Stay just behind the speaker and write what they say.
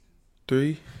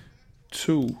3,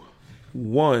 2,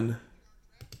 1.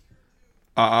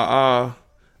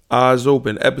 Eyes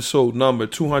open. Episode number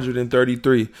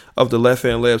 233 of the Left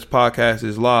Hand Labs podcast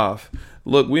is live.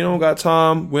 Look, we don't got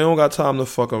time. We don't got time to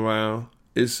fuck around.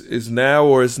 It's now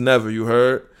or it's never. You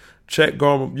heard? Check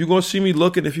Garmin. You're gonna see me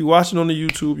looking. If you're watching on the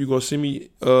YouTube, you're gonna see me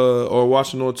or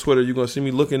watching on Twitter, you're gonna see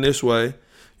me looking this way.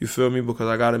 You feel me? Because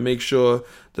I gotta make sure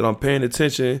that I'm paying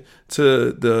attention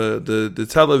to the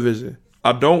television.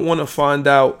 I don't want to find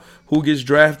out who gets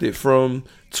drafted from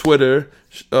Twitter,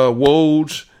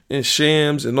 Woj and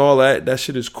Shams and all that. That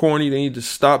shit is corny. They need to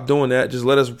stop doing that. Just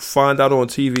let us find out on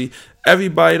TV.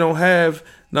 Everybody don't be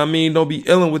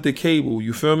illin' with the cable.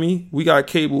 You feel me? We got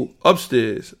cable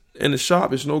upstairs. In the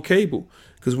shop, it's no cable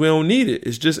because we don't need it.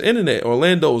 It's just internet.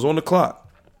 Orlando's on the clock.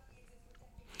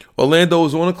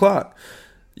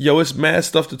 Yo, it's mad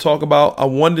stuff to talk about. I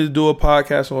wanted to do a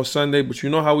podcast on Sunday, but you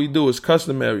know how we do. It's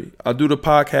customary. I do the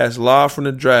podcast live from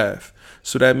the draft.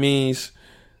 So that means,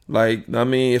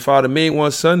 if I'd have made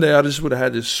one Sunday, I just would have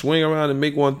had to swing around and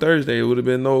make one Thursday. It would have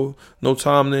been no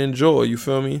time to enjoy. You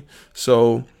feel me?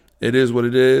 So it is what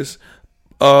it is.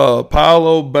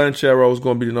 Paolo Banchero is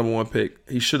going to be the number one pick.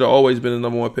 He should have always been the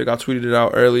number one pick. I tweeted it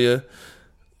out earlier.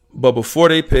 But before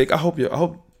they pick, I hope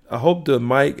the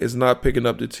mic is not picking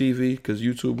up the TV because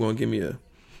YouTube going to give me a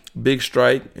big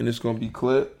strike and it's going to be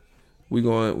clipped.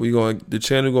 The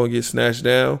channel going to get snatched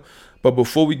down. But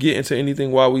before we get into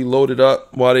anything, while we load it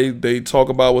up, while they talk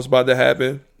about what's about to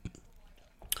happen,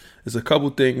 there's a couple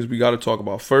things we got to talk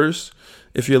about. First,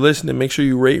 if you're listening, make sure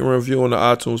you rate and review on the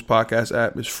iTunes podcast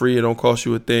app. It's free. It don't cost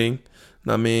you a thing.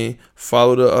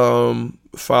 Follow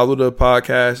the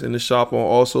podcast in the shop on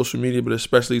all social media, but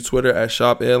especially Twitter at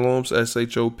Shop Heirlooms,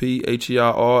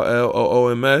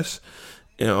 ShopHeirlooms.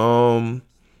 And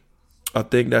I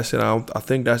think that's it. I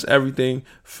think that's everything.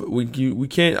 We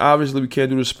can't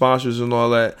do the sponsors and all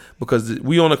that because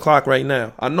we on the clock right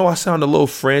now. I know I sound a little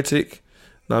frantic.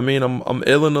 I'm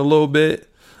illing a little bit.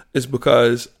 It's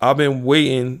because I've been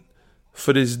waiting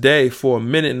for this day for a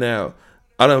minute now.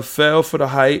 I done fell for the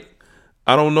hype.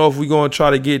 I don't know if we're going to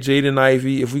try to get Jaden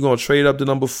Ivey, if we're going to trade up to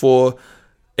number 4.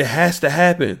 It has to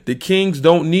happen. The Kings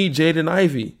don't need Jaden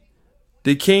Ivey.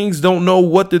 The Kings don't know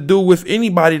what to do with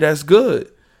anybody that's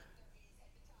good.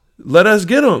 Let us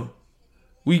get them.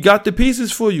 We got the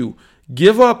pieces for you.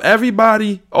 Give up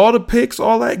everybody, all the picks,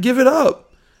 all that. Give it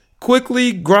up.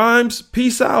 Quickly, Grimes,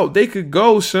 peace out. They could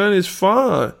go, son. It's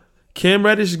fine. Cam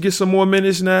Reddish get some more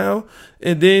minutes now.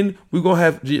 And then we're going to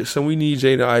have, so we need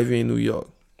Jaden Ivey in New York.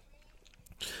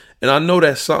 And I know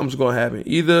that something's going to happen.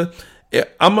 Either,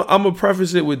 I'm going to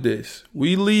preface it with this.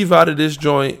 We leave out of this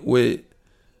joint with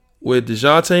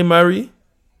DeJounte Murray,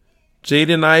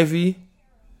 Jaden Ivey,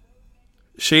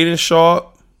 Shaedon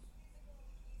Sharpe.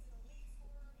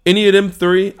 Any of them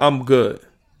 3, I'm good.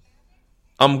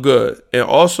 And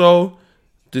also,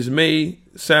 this may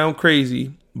sound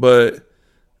crazy, but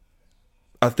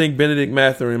I think Bennedict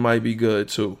Mathurin might be good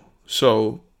too.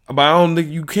 So, but I don't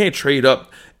think you can't trade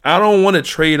up. I don't want to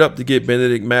trade up to get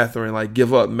Bennedict Mathurin,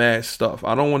 give up mad stuff.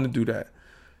 I don't want to do that.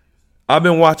 I've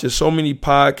been watching so many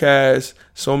podcasts,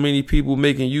 so many people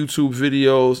making YouTube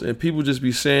videos, and people just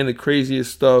be saying the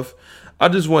craziest stuff. I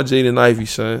just want Jaden Ivey,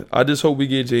 son. I just hope we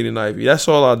get Jaden Ivey. That's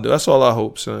all I do. That's all I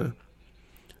hope, son.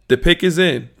 The pick is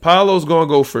in. Paolo's going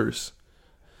to go first.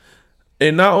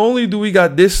 And not only do we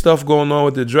got this stuff going on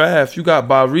with the draft, you got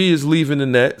Barrios leaving the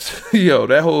Nets. Yo,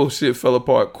 that whole shit fell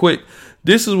apart quick.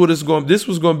 This was going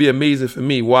to be amazing for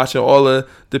me, watching all of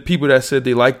the people that said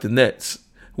they liked the Nets,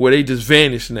 where they just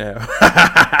vanished now.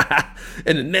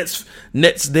 And the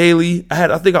Nets Daily,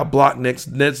 I think I blocked Nets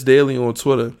Daily on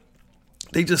Twitter.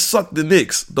 They just sucked the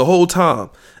Knicks the whole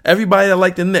time. Everybody that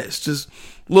liked the Nets, just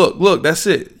look, that's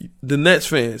it. The Nets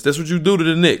fans, that's what you do to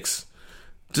the Knicks.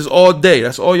 Just all day.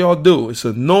 That's all y'all do. It's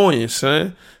annoying,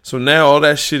 son. So now all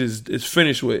that shit is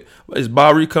finished with. Is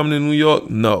Barry coming to New York?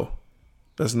 No.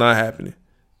 That's not happening.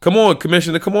 Come on,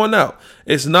 Commissioner. Come on out.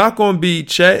 It's not going to be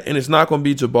Chet and it's not going to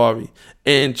be Jabari.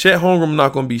 And Chet Holmgren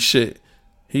not going to be shit.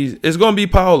 It's going to be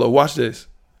Paolo. Watch this.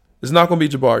 It's not going to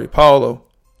be Jabari. Paolo.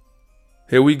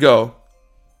 Here we go.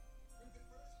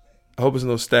 I hope it's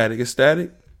no static. It's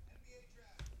static?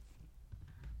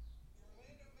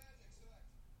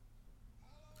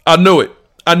 I knew it.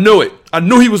 I knew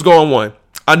he was going one.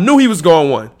 I knew he was going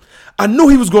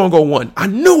to go one. I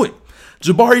knew it.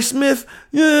 Jabari Smith,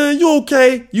 yeah, you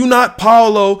okay. You not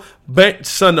Paolo. But,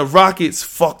 son, the Rockets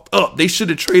fucked up. They should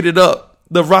have traded up.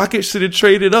 The Rockets should have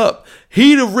traded up.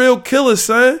 He the real killer,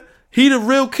 son. He the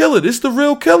real killer. This the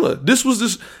real killer. This was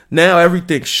this. Now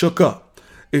everything shook up.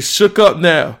 It's shook up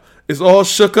now. It's all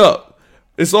shook up.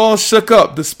 It's all shook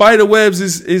up. The spider webs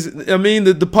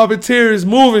the puppeteer is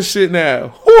moving shit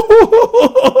now.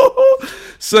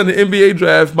 Son, the NBA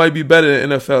draft might be better than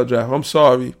NFL draft. I'm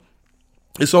sorry.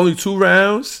 It's only 2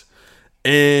 rounds,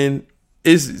 and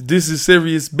this is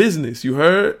serious business. You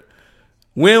heard?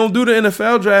 We don't do the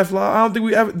NFL draft live. I don't think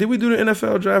we ever did. We do the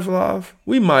NFL draft live?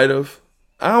 We might have.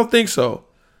 I don't think so.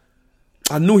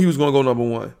 I knew he was gonna go number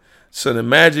 1. So the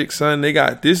Magic, son, they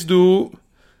got this dude.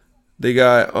 They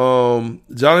got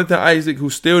Jonathan Isaac,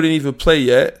 who still didn't even play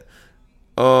yet.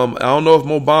 I don't know if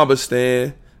Mo Bamba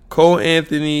stand. Cole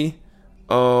Anthony,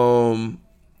 Jalen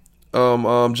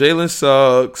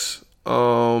Suggs.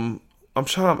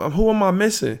 Who am I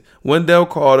missing? Wendell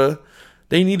Carter.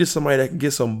 They needed somebody that can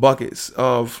get some buckets.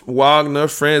 Wagner,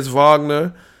 Franz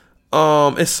Wagner.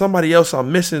 It's somebody else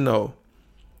I'm missing though.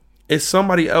 It's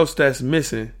somebody else that's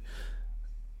missing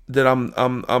that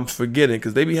I'm forgetting,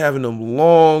 because they be having them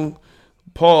long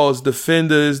pause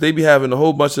defenders. They be having a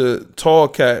whole bunch of tall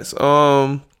cats.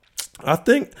 I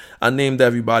think I named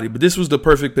everybody, but this was the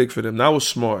perfect pick for them. That was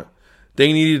smart.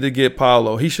 They needed to get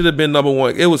Paolo. He should have been number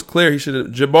 1. It was clear he should have.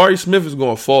 Jabari Smith is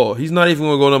going to fall. He's not even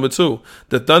going to go number 2.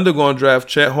 The Thunder going to draft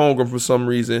Chet Holmgren for some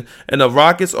reason, and the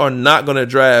Rockets are not going to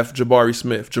draft Jabari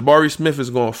Smith. Jabari Smith is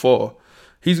going to fall.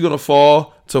 He's going to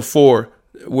fall to 4,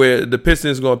 where the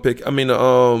Pistons going to pick.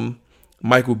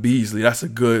 Michael Beasley. That's a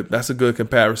good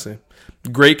comparison.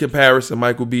 Great comparison,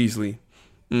 Michael Beasley.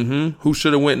 Who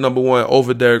should have went number 1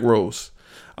 over Derrick Rose.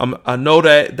 I know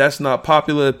that's not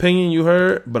popular opinion, you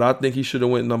heard, but I think he should have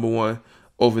went number 1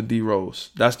 over D Rose.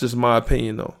 That's just my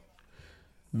opinion, though.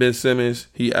 Ben Simmons,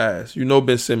 he ass. You know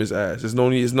Ben Simmons ass. There's no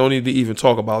need to even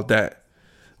talk about that.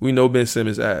 We know Ben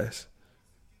Simmons ass.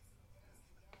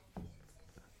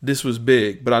 This was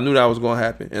big, but I knew that was going to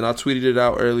happen, and I tweeted it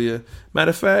out earlier. Matter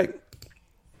of fact,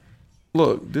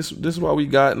 look, this is why we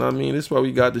got, this is why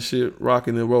we got the shit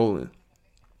rocking and rolling.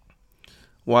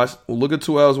 Watch, look at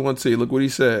 2 L's 1 T. Look what he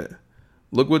said.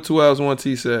 Look what 2 L's 1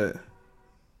 T said.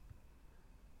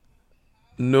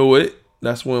 Knew it.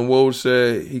 That's when Woj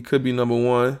said he could be number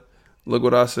 1. Look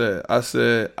what I said. I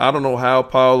said, I don't know how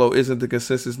Paolo isn't the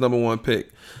consensus number 1 pick.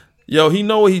 Yo, he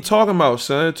know what he talking about,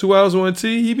 son. 2 L's 1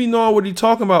 T, he be knowing what he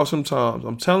talking about sometimes.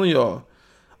 I'm telling y'all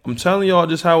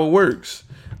just how it works.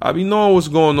 I be knowing what's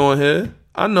going on here.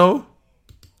 I know.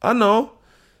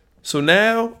 So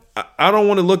now, I don't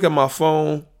want to look at my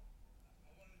phone.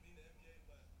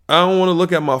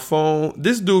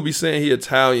 This dude be saying he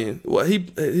Italian. Well,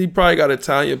 he probably got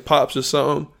Italian pops or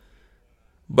something.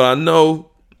 But I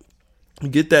know,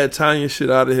 get that Italian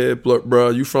shit out of here,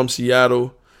 bro. You from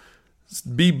Seattle.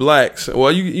 Be black.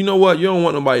 Well, you know what? You don't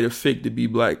want nobody to fake to be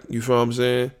black. You feel what I'm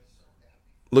saying?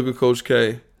 Look at Coach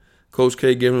K. Coach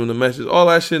K giving him the message. All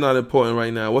that shit not important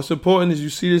right now. What's important is, you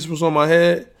see this was on my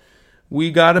head. We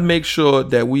got to make sure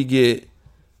that we get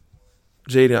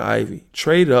Jaden Ivey.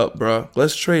 Trade up, bro.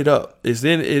 Let's trade up. It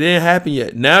didn't happen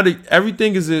yet. Now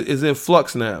everything is in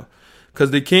flux now.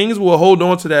 Because the Kings will hold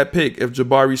on to that pick if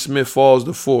Jabari Smith falls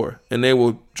to 4, and they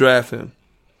will draft him.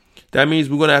 That means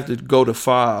we're going to have to go to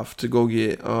 5 to go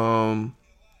get we're going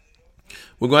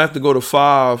to have to go to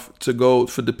 5 to go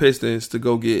for the Pistons to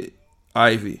go get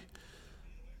Ivy.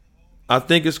 I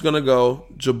think it's going to go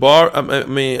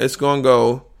it's going to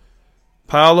go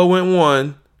Paolo went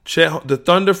 1. The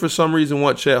Thunder for some reason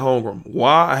want Chet Holmgren.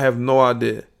 Why? I have no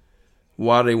idea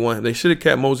why they want him. They should have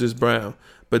kept Moses Brown,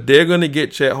 but they're going to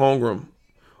get Chet Holmgren.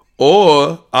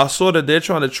 Or I saw that they're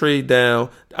trying to trade down.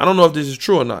 I don't know if this is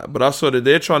true or not, but I saw that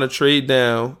they're trying to trade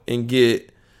down and get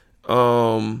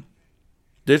Jaden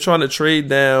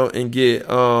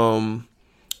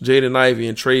Ivey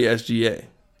and trade SGA.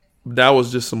 That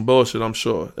was just some bullshit, I'm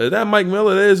sure. That Mike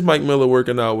Miller, that is Mike Miller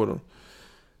working out with him.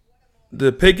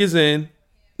 The pick is in.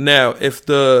 Now, if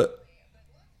Chet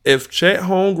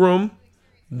Holmgren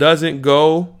doesn't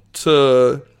go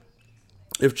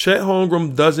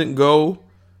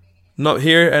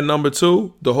here at number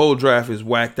 2, the whole draft is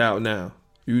whacked out now.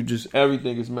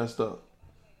 Everything is messed up.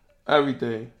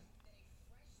 Everything.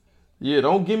 Yeah,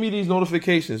 don't give me these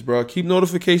notifications, bro. Keep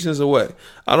notifications away.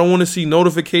 I don't want to see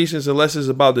notifications unless it's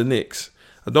about the Knicks.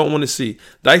 I don't want to see.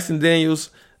 Dyson Daniels,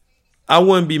 I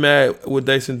wouldn't be mad with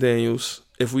Dyson Daniels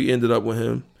if we ended up with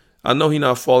him. I know he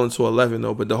not falling to 11,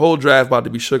 though, but the whole draft about to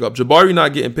be shook up. Jabari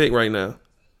not getting picked right now.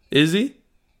 Is he?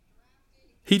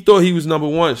 He thought he was number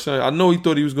 1, son. I know he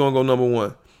thought he was going to go number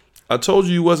 1. I told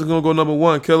you he wasn't going to go number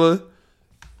 1, killer.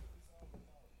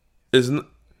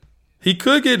 He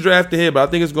could get drafted here, but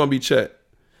I think it's going to be Chet.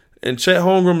 And Chet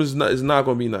Holmgren is not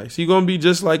going to be nice. He's going to be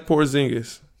just like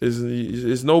Porzingis.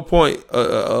 There's no point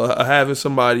having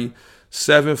somebody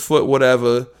 7 foot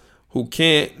whatever who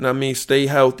can't, stay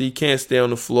healthy, can't stay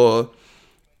on the floor.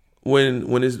 When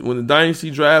the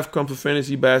dynasty draft comes for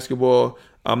fantasy basketball,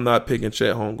 I'm not picking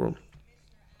Chet Holmgren.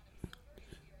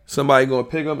 Somebody gonna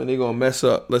pick him and they're gonna mess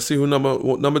up. Let's see who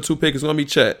number 2 pick is gonna be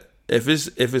Chet. If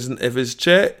it's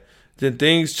Chet, then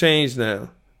things change now.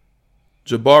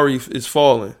 Jabari is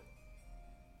falling.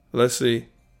 Let's see.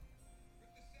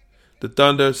 The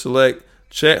Thunder select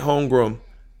Chet Holmgren.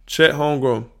 Chet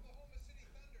Holmgren.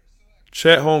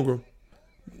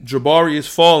 Jabari is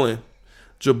falling.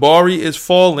 Jabari is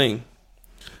falling.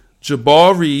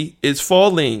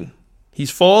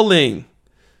 He's falling.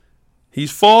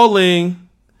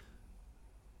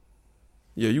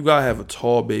 Yeah, you gotta have a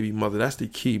tall baby mother. That's the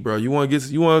key, bro. You want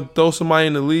to throw somebody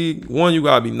in the league. One, you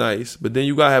gotta be nice, but then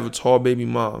you gotta have a tall baby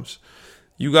moms.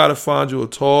 You gotta find you a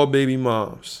tall baby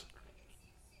moms.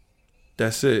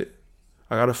 That's it.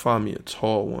 I gotta find me a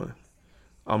tall one.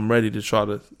 I'm ready to try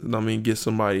to, get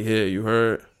somebody here. You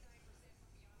heard?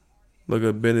 Look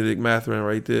at Benedict Mathurin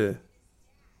right there.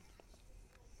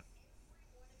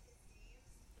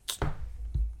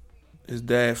 His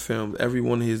dad filmed every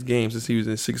one of his games since he was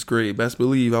in 6th grade. Best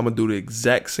believe I'm going to do the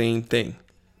exact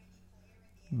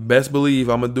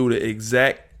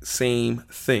same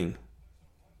thing.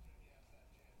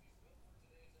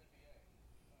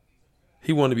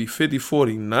 He want to be 50,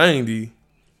 40, 90.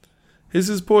 This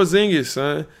is Porzingis,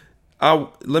 son.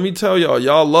 Let me tell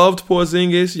y'all loved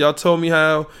Porzingis. Y'all told me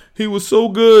how he was so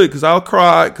good because I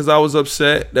cried because I was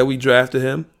upset that we drafted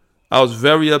him. I was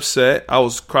very upset. I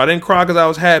didn't cry because I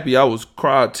was happy. I was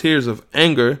cried tears of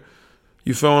anger.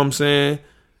 You feel what I'm saying?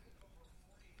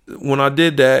 When I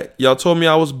did that, y'all told me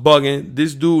I was bugging.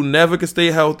 This dude never could stay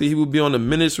healthy. He would be on the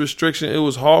minutes restriction. It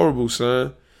was horrible,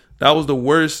 son. That was the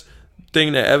worst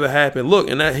thing that ever happened. Look,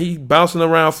 and that he bouncing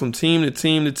around from team to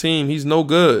team to team. He's no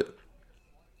good.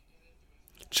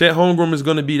 Chet Holmgren is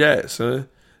going to be that, son.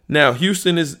 Now,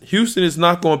 Houston is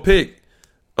not going to pick.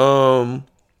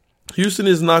 Houston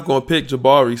is not going to pick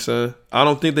Jabari, son. I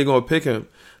don't think they're going to pick him.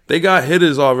 They got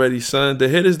hitters already, son. The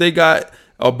hitters they got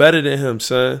are better than him,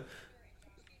 son.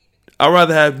 I'd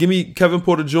rather give me Kevin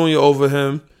Porter Jr. over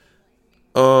him.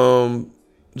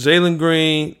 Jalen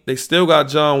Green. They still got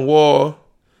John Wall.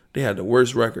 They had the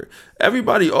worst record.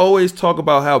 Everybody always talk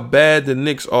about how bad the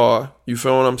Knicks are. You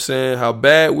feel what I'm saying? How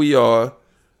bad we are.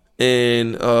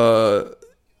 And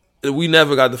we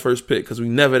never got the first pick because we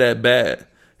never that bad.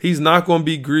 He's not going to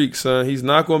be Greek, son. He's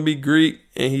not going to be Greek,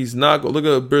 and he's not going to...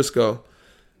 Look at Briscoe.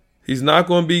 He's not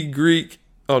going to be Greek.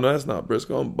 Oh, no, that's not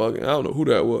Briscoe. I'm bugging. I don't know who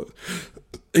that was.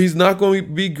 He's not going to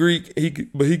be Greek,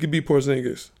 but he could be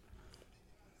Porzingis.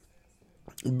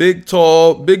 Big,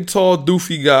 tall,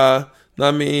 doofy guy,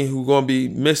 who going to be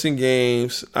missing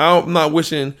games. I'm not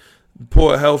wishing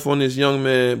poor health on this young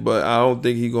man, but I don't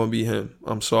think he's going to be him.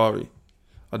 I'm sorry.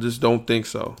 I just don't think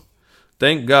so.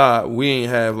 Thank God we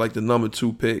ain't have the number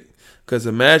 2 pick. Because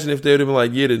imagine if they would have been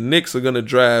like, yeah, the Knicks are going to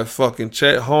draft fucking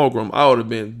Chet Holmgren. I would have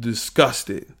been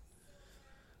disgusted.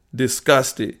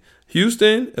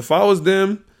 Houston, if I was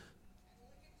them,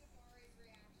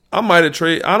 I might have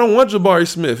traded. I don't want Jabari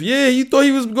Smith. Yeah, you thought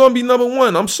he was going to be number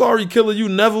 1. I'm sorry, Killer. You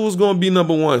never was going to be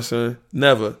number 1, son.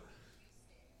 Never.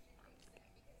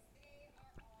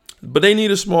 But they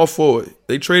need a small forward.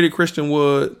 They traded Christian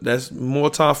Wood. That's more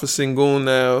time for Sengun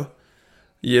now.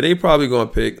 Yeah, they probably gonna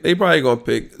pick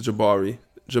Jabari.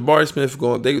 Jabari Smith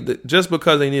just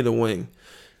because they need a wing.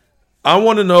 I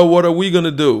want to know, what are we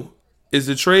gonna do? Is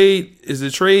the trade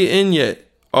in yet?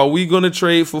 Are we gonna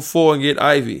trade for 4 and get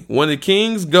Ivy? When the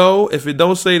Kings go, if it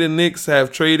don't say the Knicks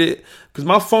have traded, because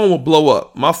my phone will blow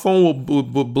up. My phone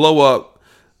will blow up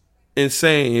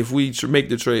insane if we make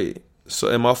the trade. So,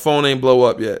 and my phone ain't blow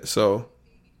up yet. So,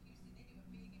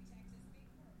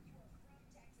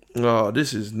 oh,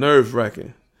 this is nerve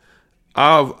wracking.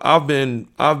 I've been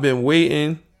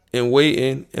waiting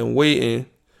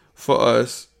for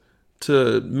us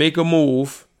to make a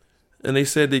move, and they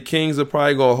said the Kings are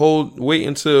probably gonna wait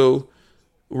until,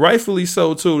 rightfully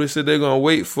so too. They said they're gonna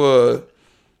wait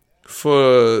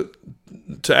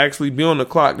to actually be on the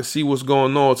clock to see what's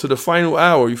going on to the final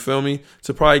hour. You feel me?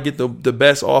 To probably get the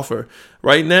best offer.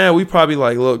 Right now, we probably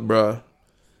look, bro.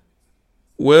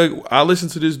 Well, I listen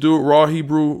to this dude, Raw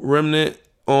Hebrew Remnant,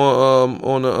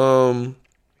 on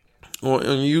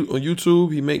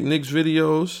YouTube. He make Knicks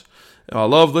videos. I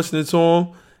love listening to him.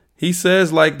 He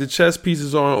says the chess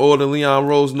pieces are in order. Leon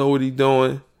Rose know what he's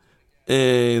doing,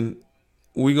 and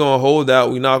we gonna hold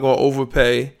out. We're not gonna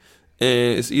overpay,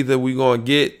 and it's either we gonna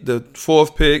get the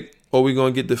 4th pick or we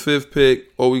gonna get the 5th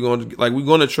pick, or we're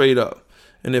gonna trade up.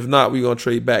 And if not, we're gonna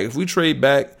trade back. If we trade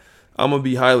back, I'm gonna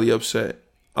be highly upset.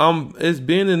 It's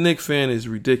being a Knicks fan is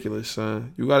ridiculous,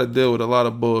 son. You got to deal with a lot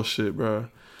of bullshit, bro.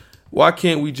 Why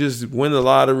can't we just win the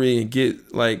lottery and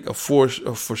get like a for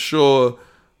sure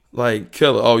like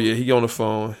killer? Oh yeah, he on the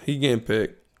phone. He getting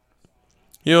picked.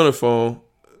 He on the phone.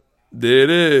 There it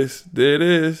is. There it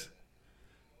is.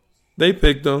 They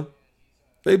picked him.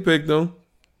 They picked him.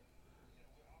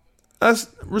 That's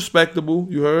respectable.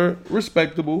 You heard?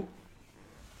 Respectable.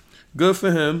 Good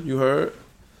for him. You heard?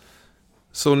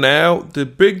 So now the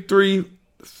big three,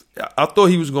 I thought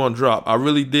he was going to drop. I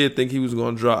really did think he was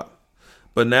going to drop.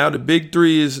 But now the big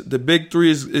three is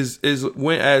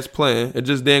went as planned. It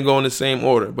just didn't go in the same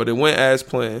order, but it went as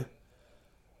planned.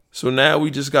 So now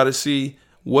we just got to see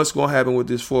what's going to happen with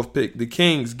this fourth pick. The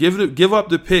Kings, give up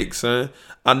the pick, son.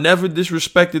 I never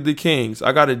disrespected the Kings.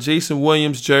 I got a Jason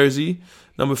Williams jersey,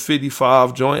 number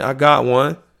 55 joint. I got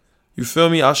one. You feel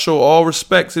me? I show all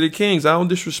respect to the Kings. I don't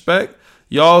disrespect.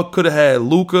 Y'all could have had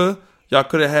Luka. Y'all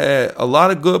could have had a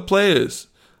lot of good players.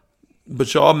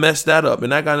 But y'all messed that up.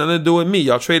 And that got nothing to do with me.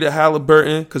 Y'all traded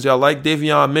Halliburton because y'all like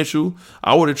Davion Mitchell.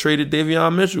 I would have traded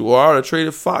Davion Mitchell. Or I would have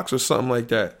traded Fox or something like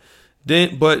that.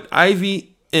 But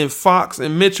Ivy and Fox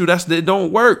and Mitchell, that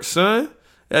don't work, son.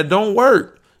 That don't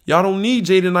work. Y'all don't need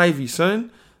Jaden Ivey, son.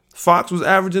 Fox was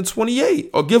averaging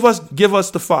 28. Or give us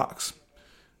the Fox.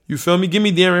 You feel me? Give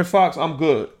me De'Aaron Fox. I'm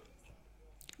good.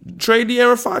 Trade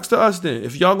De'Aaron Fox to us then.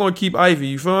 If y'all gonna keep Ivy,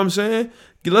 you feel what I'm saying?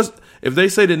 If they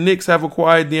say the Knicks have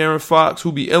acquired De'Aaron Fox,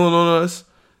 who be illing on us,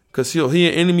 because he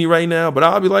an enemy right now, but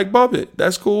I'll be like, bump it.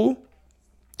 That's cool.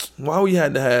 Why we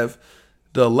had to have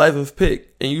the 11th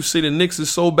pick, and you see the Knicks is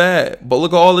so bad, but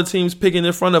look at all the teams picking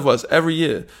in front of us every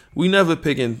year. We never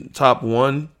picking top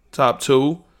 1, top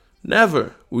 2.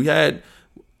 Never. We had,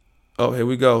 here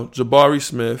we go, Jabari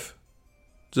Smith.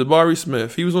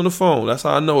 He was on the phone. That's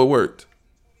how I know it worked.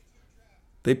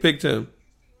 They picked him.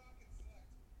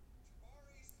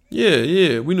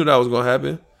 Yeah, we knew that was going to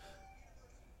happen.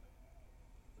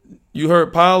 You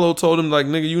heard Paolo told him, like,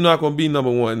 nigga, you not going to be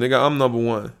number 1. Nigga, I'm number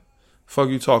 1. Fuck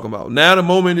you talking about. Now the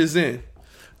moment is in.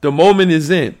 The moment is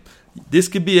in. This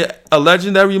could be a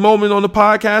legendary moment on the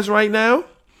podcast right now.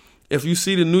 If you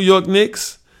see the New York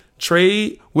Knicks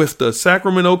trade with the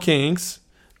Sacramento Kings,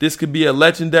 this could be a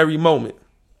legendary moment.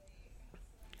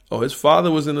 Oh, his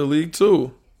father was in the league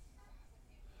too.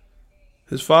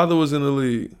 His father was in the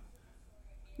league.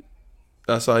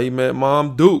 That's how he met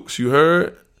Mom Dukes, you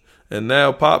heard? And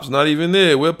now Pop's not even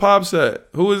there. Where Pop's at?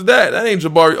 Who is that? That ain't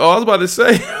Jabari. Oh, I was about to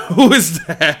say, who is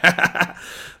that?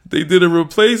 They did a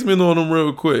replacement on him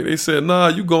real quick. They said, nah,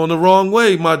 you going the wrong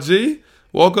way, my G.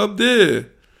 Walk up there.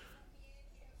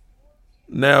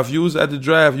 Now, if you was at the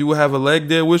draft, you would have a leg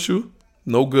there with you?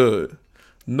 No good.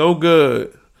 No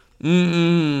good.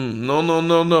 No.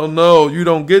 You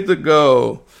don't get to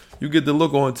go. You get to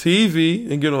look on TV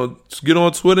and get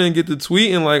on Twitter and get to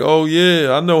tweeting like, oh,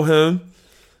 yeah, I know him.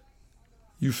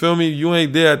 You feel me? You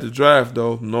ain't there at the draft,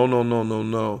 though. No.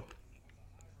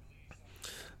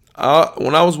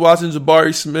 When I was watching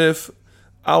Jabari Smith,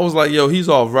 I was like, yo, he's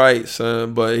all right,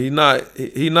 son, but he not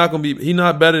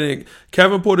better than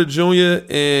Kevin Porter Jr.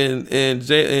 and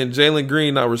Jalen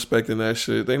Green not respecting that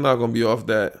shit. They not gonna be off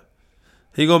that.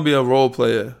 He gonna be a role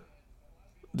player.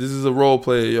 This is a role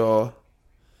player, y'all.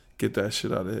 Get that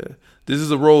shit out of here. This is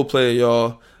a role player,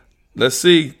 y'all. Let's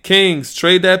see. Kings,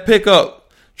 trade that pick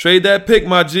up. Trade that pick,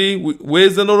 my G.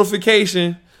 Where's the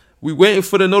notification? We waiting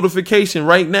for the notification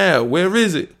right now. Where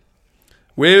is it?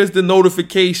 Where is the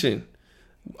notification?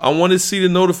 I want to see the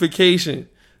notification.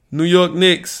 New York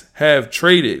Knicks have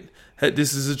traded.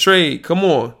 This is a trade. Come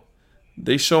on.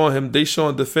 They showing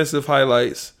defensive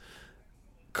highlights.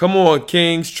 Come on,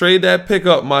 Kings. Trade that pick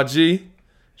up, my G.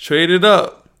 Trade it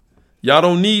up. Y'all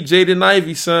don't need Jaden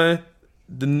Ivey, son.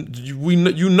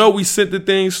 We sent the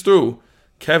things through.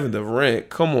 Kevin Durant,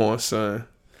 come on, son.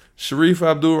 Sharif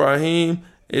Abdul-Rahim,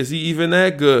 is he even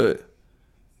that good?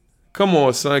 Come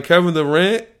on, son. Kevin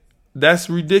Durant, that's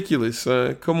ridiculous,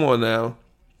 son. Come on now.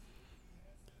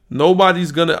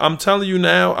 Nobody's gonna, I'm telling you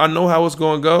now, I know how it's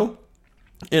gonna go.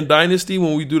 In Dynasty,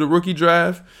 when we do the rookie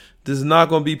draft, there's not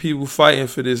gonna be people fighting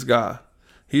for this guy.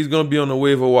 He's gonna be on the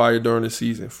waiver wire during the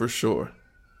season, for sure.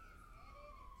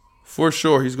 For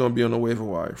sure, he's gonna be on the waiver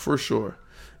wire, for sure.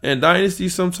 And Dynasty,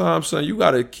 sometimes, son, you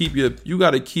gotta keep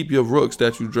your rooks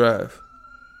that you draft.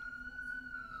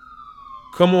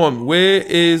 Come on, where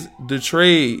is the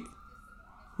trade?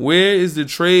 Where is the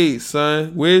trade,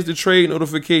 son? Where's the trade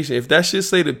notification? If that shit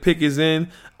say the pick is in,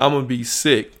 I'm gonna be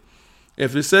sick.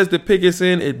 If it says the pick is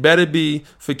in, it better be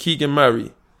for Keegan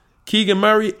Murray. Keegan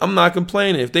Murray, I'm not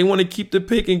complaining. If they want to keep the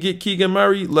pick and get Keegan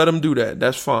Murray, let them do that.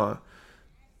 That's fine.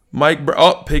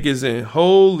 Pick is in.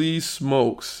 Holy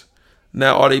smokes.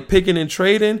 Now, are they picking and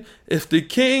trading? If the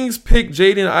Kings pick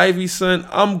Jaden Ivey, son,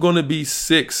 I'm going to be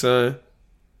sick, son.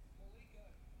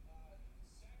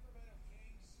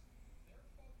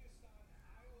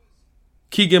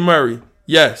 Keegan Murray.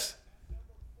 Yes.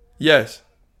 Yes.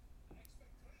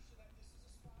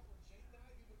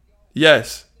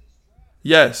 Yes.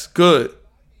 Yes. Good.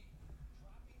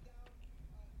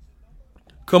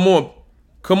 Come on.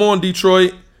 Come on,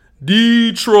 Detroit.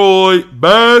 Detroit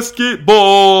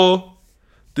basketball.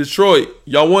 Detroit.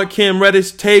 Y'all want Cam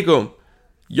Reddish? Take him.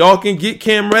 Y'all can get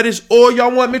Cam Reddish, or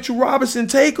y'all want Mitchell Robinson?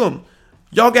 Take him.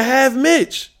 Y'all can have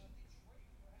Mitch.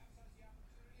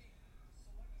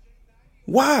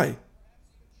 Why?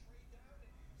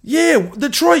 Yeah,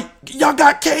 Detroit. Y'all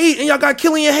got Cade and y'all got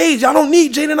Killian Hayes. Y'all don't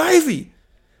need Jaden Ivey.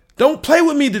 Don't play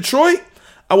with me, Detroit.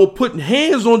 I will put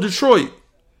hands on Detroit.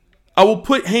 I will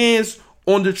put hands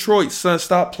on Detroit, son.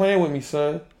 Stop playing with me,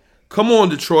 son. Come on,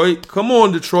 Detroit. Come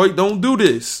on, Detroit. Don't do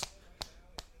this.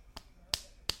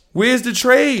 Where's the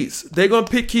trades? They're going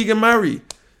to pick Keegan Murray.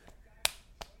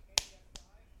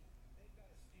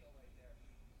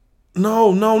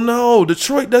 No.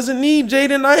 Detroit doesn't need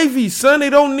Jaden Ivey, son. They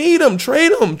don't need him.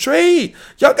 Trade him. Trade.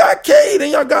 Y'all got Cade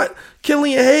and y'all got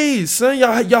Killian Hayes, son.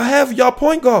 Y'all have y'all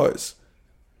point guards.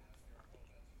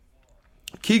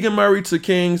 Keegan Murray to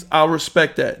Kings, I'll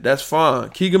respect that. That's fine.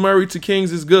 Keegan Murray to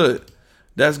Kings is good.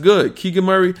 That's good. Keegan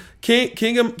Murray pick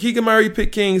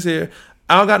Kings here.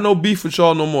 I don't got no beef with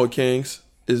y'all no more, Kings.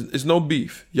 It's no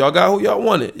beef. Y'all got who y'all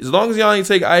wanted. As long as y'all ain't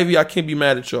take Ivy, I can't be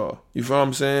mad at y'all. You feel what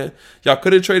I'm saying? Y'all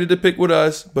could have traded the pick with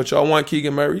us, but y'all want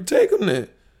Keegan Murray. Take him then.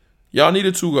 Y'all need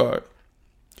a 2 guard.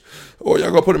 Or y'all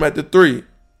gonna put him at the 3.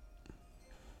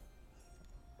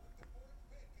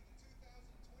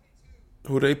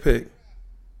 Who they pick?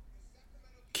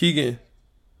 Keegan.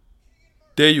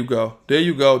 There you go.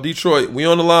 Detroit. We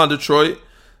on the line, Detroit.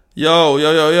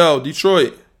 Yo.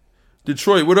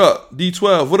 Detroit, what up?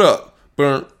 D12, what up?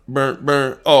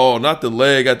 Burn. Oh, not the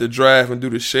leg at the draft and do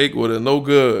the shake with it. No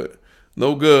good.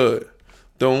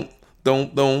 Don't.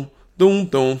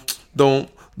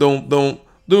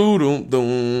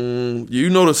 You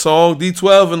know the song,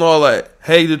 D12 and all that.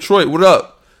 Hey, Detroit, what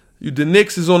up? The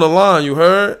Knicks is on the line, you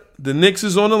heard? The Knicks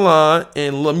is on the line,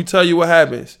 and let me tell you what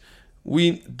happens.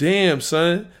 Damn,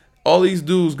 son. All these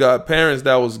dudes got parents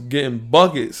that was getting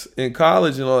buckets in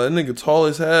college and all that. Nigga tall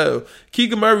as hell.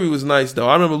 Keegan Murray was nice though.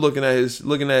 I remember looking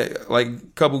at like a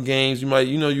couple games.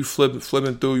 You flipping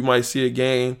through. You might see a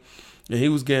game, and he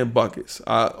was getting buckets.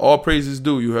 All praises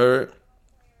due. You heard?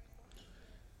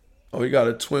 Oh, he got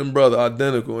a twin brother,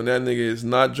 identical, and that nigga is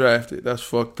not drafted. That's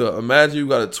fucked up. Imagine you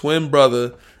got a twin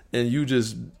brother and you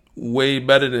just way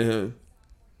better than him.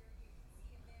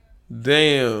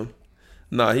 Damn.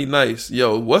 Nah, he nice.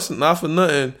 Yo, what's not for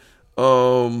nothing?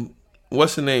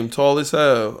 What's the name? Tall as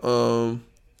hell.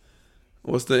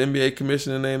 What's the NBA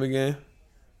commissioner name again?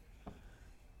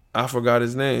 I forgot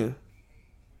his name.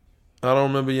 I don't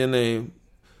remember your name.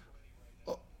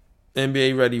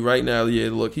 NBA ready right now. Yeah,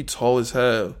 look, he tall as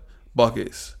hell.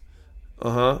 Buckets.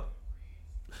 Nah,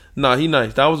 he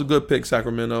nice. That was a good pick,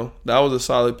 Sacramento. That was a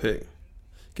solid pick.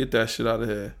 Get that shit out of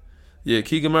here. Yeah,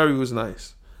 Keegan Murray was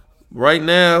nice. Right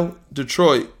now,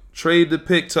 Detroit, trade the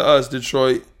pick to us,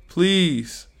 Detroit.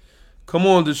 Please. Come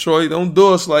on, Detroit. Don't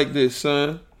do us like this,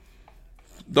 son.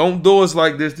 Don't do us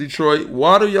like this, Detroit.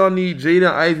 Why do y'all need Jaden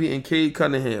Ivey and Cade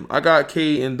Cunningham? I got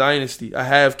Cade in Dynasty. I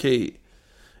have Cade.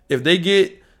 If they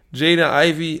get Jaden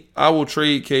Ivey, I will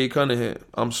trade Cade Cunningham.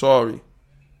 I'm sorry.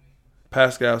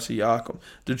 Pascal Siakam.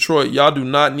 Detroit, y'all do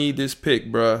not need this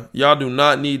pick, bruh. Y'all do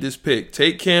not need this pick.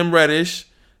 Take Cam Reddish.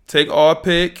 Take our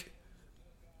pick.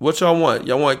 What y'all want?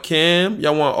 Y'all want Cam?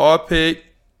 Y'all want our pick?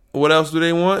 What else do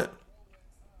they want?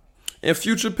 And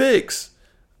future picks.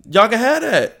 Y'all can have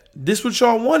that. This what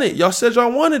y'all wanted. Y'all said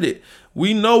y'all wanted it.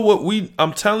 We know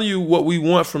I'm telling you what we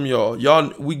want from y'all.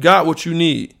 We got what you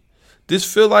need.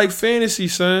 This feel like fantasy,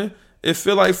 son. It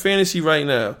feel like fantasy right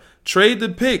now. Trade the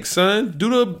pick, son. Do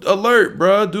the alert,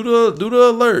 bro. Do the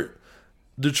alert.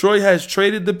 Detroit has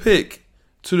traded the pick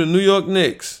to the New York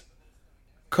Knicks.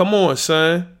 Come on,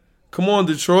 son. Come on,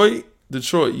 Detroit.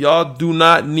 Y'all do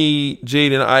not need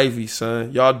Jaden Ivey,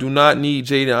 son. Y'all do not need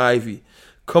Jaden Ivey.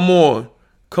 Come on,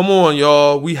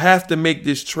 y'all. We have to make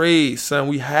this trade, son.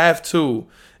 We have to.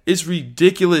 It's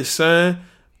ridiculous, son.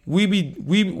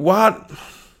 Why?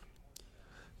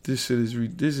 This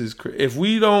is crazy.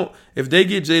 If they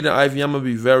get Jaden Ivey, I'm gonna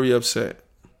be very upset.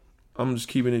 I'm just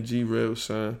keeping it G real,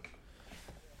 son.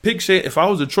 Pick Shade. If I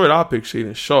was Detroit, I'll pick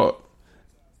Shaedon Sharpe.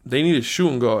 They need a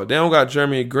shooting guard. They don't got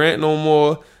Jeremy Grant no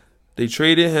more. They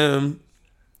traded him.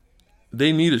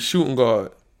 They need a shooting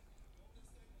guard.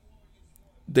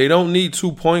 They don't need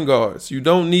 2 point guards. You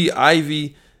don't need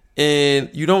Ivy and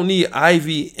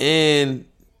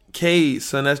Cade,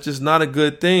 son. That's just not a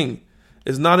good thing.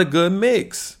 It's not a good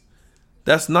mix.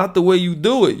 That's not the way you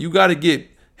do it. You got to get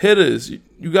hitters.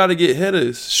 You got to get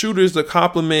hitters. Shooters to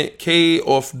complement Cade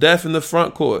or Def in the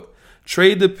front court.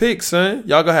 Trade the picks, son.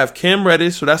 Y'all going to have Cam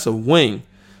Reddish, so that's a wing.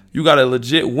 You got a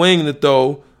legit wing to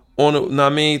throw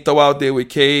throw out there with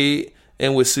Cade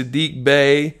and with Sadiq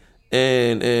Bey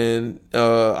and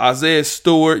Isaiah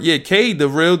Stewart. Yeah, Cade, the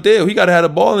real deal. He got to have the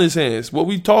ball in his hands. What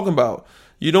we talking about?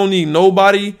 You don't need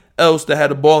nobody else that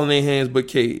had the ball in their hands but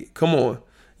Cade. Come on.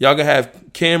 Y'all gonna have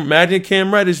imagine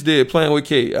Cam Reddish there playing with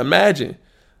Cade. Imagine.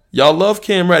 Y'all love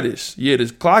Cam Reddish. Yeah,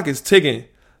 this clock is ticking.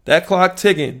 That clock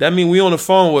ticking. That means we on the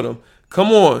phone with him.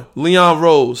 Come on, Leon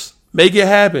Rose. Make it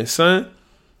happen, son.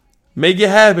 Make it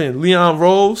happen, Leon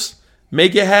Rose.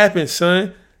 Make it happen,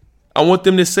 son. I want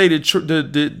them to say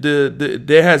that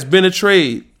there has been a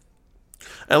trade.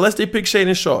 Unless they pick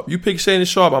Shaedon Sharpe. You pick Shaedon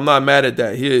Sharpe, I'm not mad at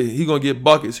that. He going to get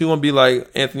buckets. He going to be like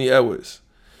Anthony Edwards.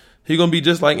 He going to be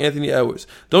just like Anthony Edwards.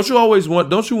 Don't you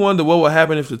wonder what would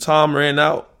happen if the time ran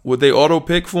out? Would they auto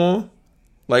pick for him?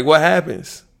 Like, what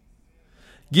happens?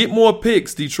 Get more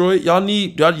picks, Detroit. Y'all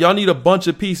need a bunch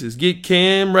of pieces. Get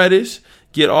Cam Reddish.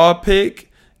 Get our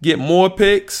pick. Get more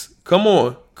picks. Come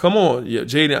on. Yeah,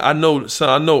 Jaden, I know, son.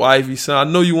 I know, Ivy, son. I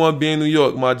know you want to be in New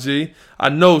York, my G. I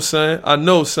know, son. I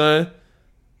know, son.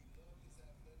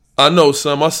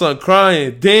 My son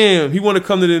crying. Damn, he want to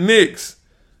come to the Knicks.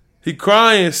 He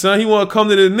crying, son. He want to come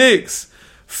to the Knicks.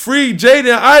 Free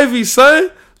Jaden Ivy,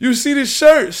 son. You see this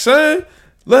shirt, son.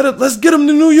 Let's get him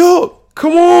to New York.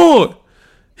 Come on.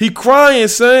 He crying,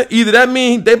 son. Either that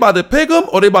mean they about to pick him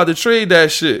or they about to trade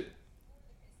that shit.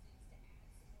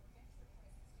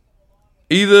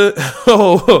 Either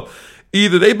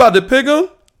they about to pick him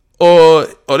or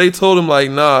they told him like,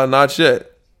 nah, not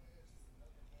yet.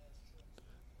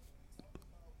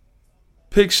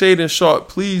 Pick Shaedon Sharpe.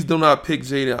 Please do not pick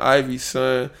Jaden Ivey,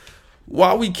 son.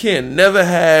 Why we can't never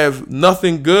have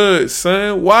nothing good,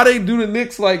 son? Why they do the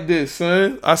Knicks like this,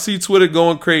 son? I see Twitter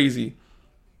going crazy.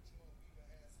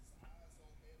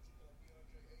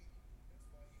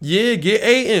 Yeah, get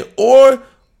Ayton or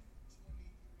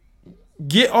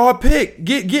get our pick.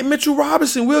 Get Mitchell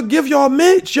Robinson. We'll give y'all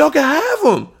Mitch. Y'all can have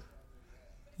him.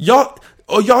 Y'all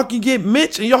can get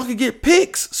Mitch and y'all can get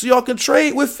picks so y'all can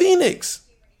trade with Phoenix.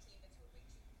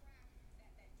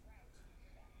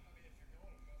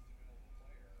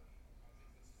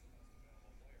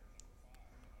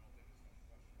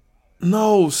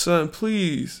 No, son,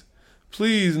 please.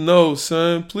 Please, no,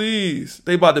 son, please.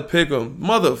 They about to pick him.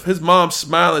 His mom's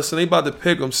smiling, son. They about to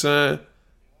pick him, son.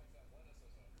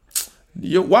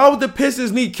 Why would the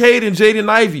Pistons need Cade and Jaden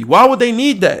Ivey? Why would they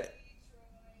need that?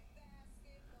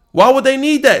 Why would they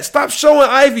need that? Stop showing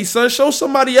Ivy, son. Show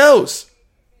somebody else.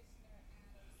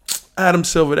 Adam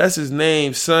Silver, that's his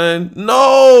name, son.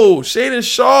 No, Shaedon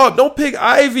Sharpe. Don't pick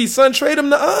Ivy, son. Trade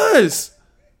him to us.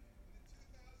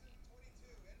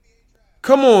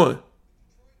 Come on.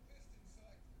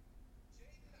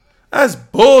 That's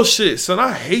bullshit, son.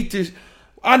 I hate this.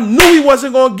 I knew we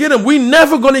wasn't going to get him. We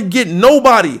never going to get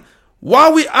nobody.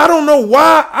 I don't know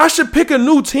why I should pick a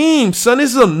new team, son.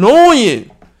 This is annoying.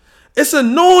 It's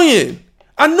annoying.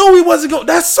 I knew we wasn't going.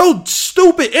 That's so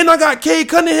stupid. And I got Cade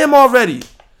Cunningham already.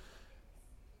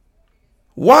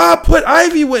 Why put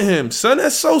Ivy with him, son?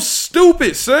 That's so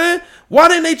stupid, son. Why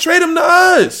didn't they trade him to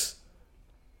us?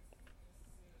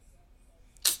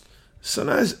 Son,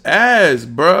 that's ass,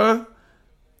 bruh.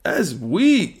 That's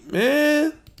weak,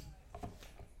 man.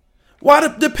 Why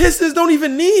the Pistons don't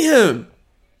even need him?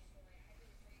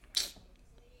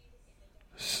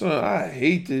 Son, I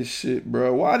hate this shit,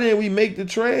 bro. Why didn't we make the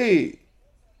trade?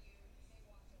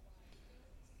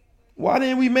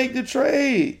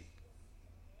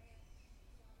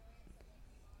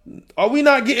 Are we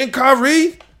not getting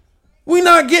Kyrie? We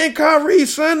not getting Kyrie,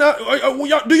 son.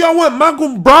 Do y'all want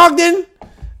Malcolm Brogdon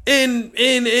and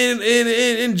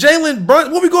Jalen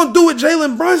Brunson? What we gonna do with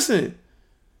Jalen Brunson?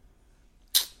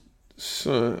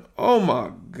 Son, oh my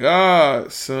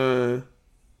God, son.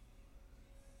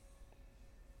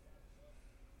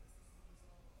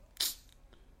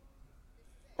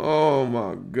 Oh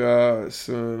my God,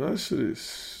 son. That shit is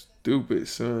stupid,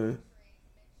 son.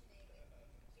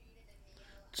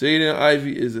 Jaden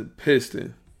Ivey is a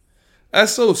Piston.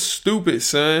 That's so stupid,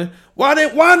 son. Why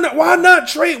not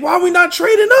trade? Why are we not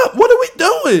trading up? What are we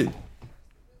doing?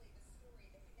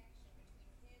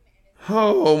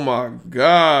 Oh my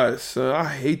God, son. I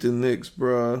hate the Knicks,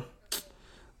 bro.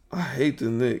 I hate the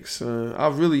Knicks, son. I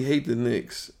really hate the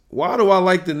Knicks. Why do I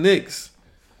like the Knicks?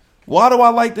 Why do I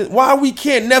like this? Why we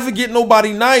can't never get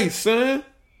nobody nice, son?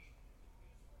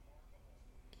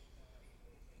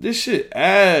 This shit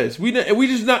ass. We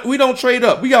don't trade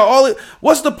up. We got all it.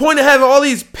 What's the point of having all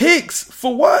these picks?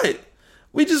 For what?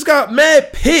 We just got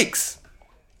mad picks.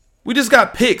 We just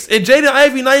got picks. And Jaden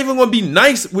Ivey not even gonna be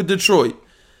nice with Detroit.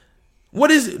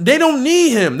 They don't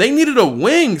need him. They needed a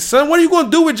wing, son. What are you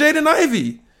gonna do with Jaden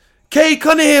Ivey? Cade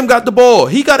Cunningham got the ball.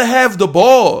 He gotta have the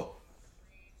ball.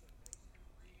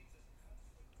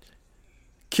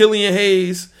 Killian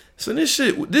Hayes. Son, this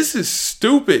is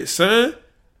stupid, son.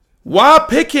 Why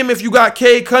pick him if you got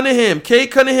Cade Cunningham? Cade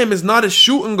Cunningham is not a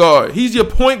shooting guard. He's your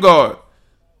point guard.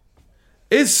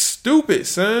 It's stupid,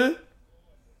 son.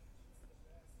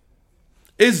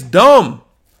 It's dumb.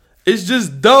 It's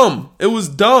just dumb. It was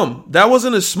dumb. That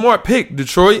wasn't a smart pick,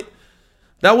 Detroit.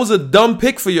 That was a dumb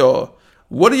pick for y'all.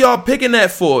 What are y'all picking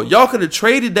that for? Y'all could have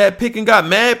traded that pick and got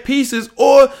mad pieces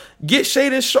or get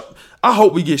Shaedon Sharpe. I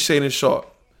hope we get Shaedon Sharpe.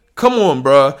 Come on,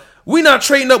 bruh. We not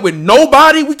trading up with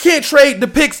nobody. We can't trade the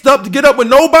picks up to get up with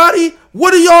nobody.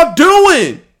 What are y'all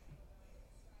doing?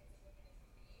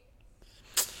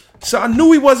 So I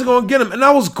knew he wasn't going to get him. And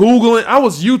I was Googling. I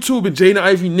was YouTubing Jaden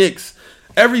Ivey Knicks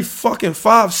every fucking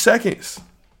 5 seconds.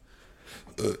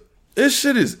 This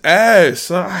shit is ass,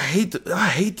 son. I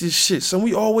hate this shit, son.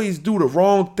 We always do the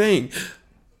wrong thing.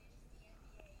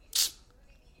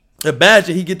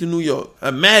 Imagine he get to New York.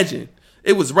 Imagine.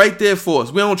 It was right there for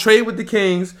us. We don't trade with the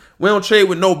Kings. We don't trade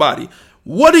with nobody.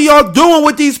 What are y'all doing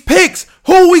with these picks?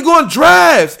 Who are we going to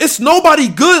draft? It's nobody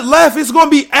good left. It's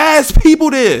going to be ass people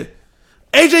there.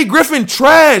 AJ Griffin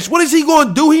trash. What is he going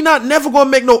to do? He never going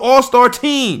to make no all-star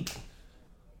team.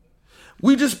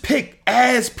 We just pick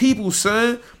ass people,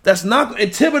 son. And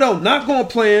Thibodeau not going to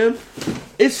play him.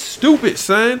 It's stupid,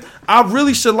 son. I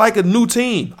really should like a new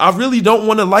team. I really don't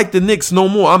want to like the Knicks no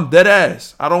more. I'm dead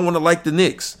ass. I don't want to like the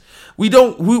Knicks.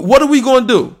 What are we going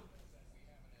to do?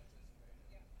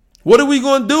 What are we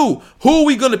going to do? Who are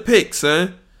we going to pick,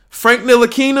 son? Frank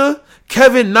Ntilikina?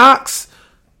 Kevin Knox?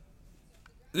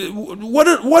 What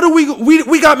are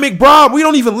we got McBride. We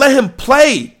don't even let him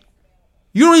play.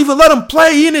 You don't even let him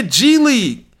play. He in the G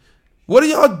League. What are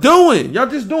y'all doing? Y'all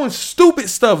just doing stupid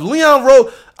stuff. Leon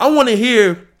Rose, I want to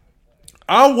hear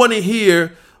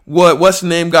what's the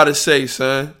name got to say,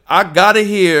 son. I got to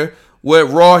hear what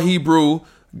Raw Hebrew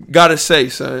got to say,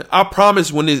 son. I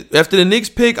promise after the Knicks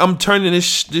pick, I'm turning this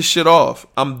shit off.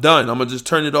 I'm done. I'm going to just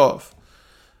turn it off.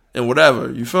 And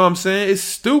whatever. You feel what I'm saying? It's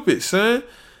stupid, son.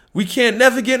 We can't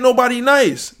never get nobody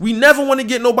nice. We never want to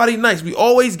get nobody nice. We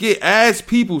always get ass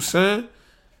people, son.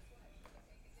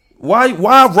 Why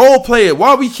role player?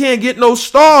 Why we can't get no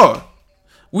star?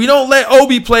 We don't let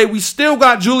Obi play. We still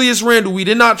got Julius Randle. We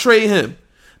did not trade him.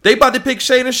 They about to pick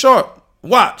Shaedon Sharpe.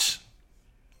 Watch.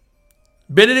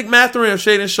 Benedict Mathurin or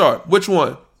Shaedon Sharpe? Which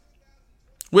one?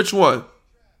 Which one?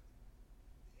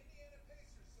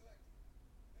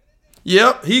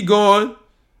 Yep, he gone.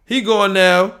 He gone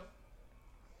now.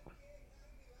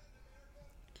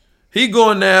 He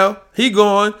gone now. He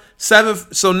gone.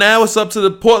 7th. So now it's up to the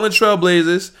Portland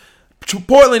Trailblazers.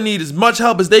 Portland need as much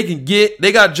help as they can get.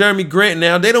 They got Jeremy Grant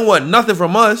now. They don't want nothing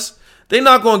from us. They're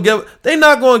not gonna give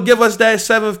us that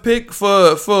 7th pick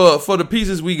for the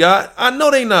pieces we got. I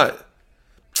know they not.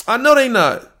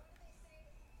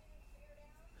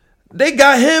 They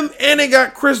got him and they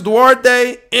got Chris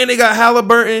Duarte and they got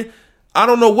Halliburton. I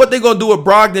don't know what they're gonna do with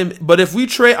Brogdon, but if we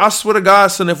trade, I swear to God,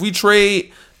 son, if we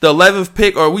trade the 11th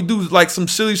pick or we do like some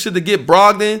silly shit to get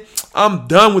Brogdon, I'm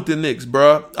done with the Knicks,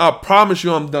 bro. I promise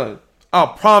you I'm done. I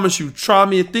promise you. Try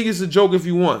me and think it's a joke if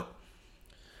you want.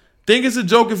 Think it's a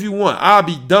joke if you want. I'll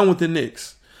be done with the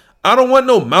Knicks. I don't want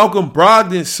no Malcolm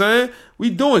Brogdon, son. We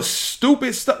doing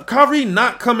stupid stuff. Kyrie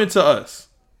not coming to us.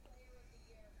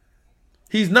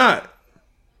 He's not.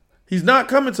 He's not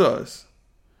coming to us.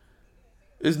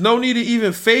 There's no need of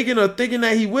even faking or thinking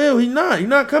that he will. He's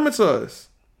not coming to us.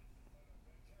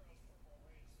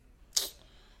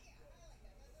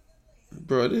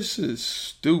 Bro, this is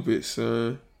stupid,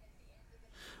 son.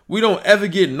 We don't ever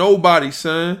get nobody,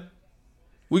 son.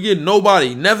 We get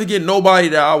nobody. Never get nobody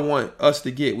that I want us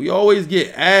to get. We always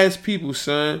get ass people,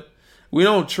 son. We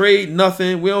don't trade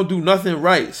nothing. We don't do nothing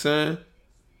right, son.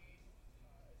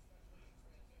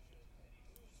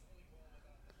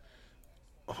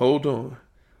 Hold on.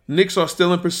 Knicks are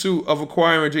still in pursuit of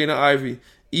acquiring Jaden Ivey,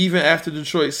 even after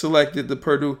Detroit selected the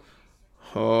Purdue.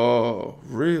 Oh,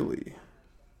 really?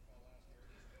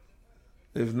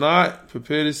 If not,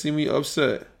 prepare to see me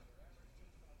upset.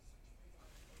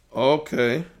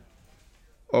 Okay.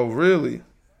 Oh, really?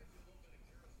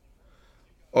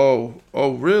 Oh,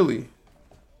 really?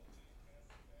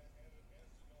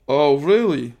 Oh,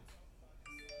 really?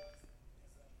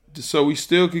 So we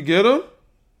still could get him?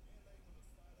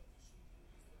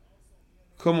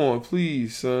 Come on,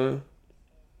 please, son.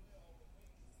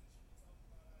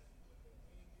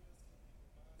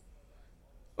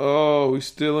 Oh, we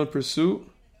still in pursuit?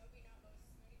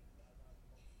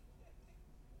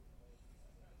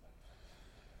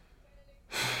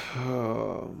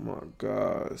 Oh my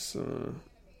God, son.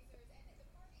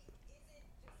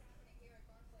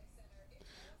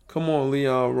 Come on,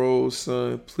 Leon Rose,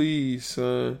 son. Please,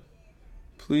 son.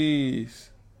 Please.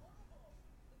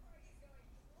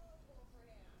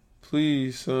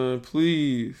 Please, son.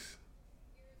 Please.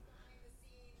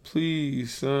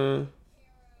 Please, son.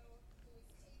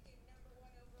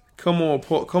 Come on,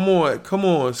 Paul. Come on. Come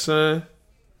on, son.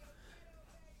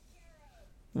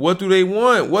 What do they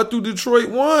want? What do Detroit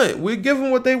want? We're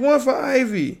giving what they want for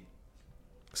Ivy.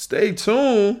 Stay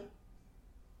tuned.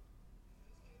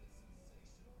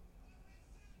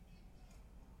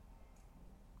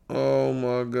 Oh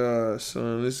my God,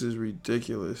 son. This is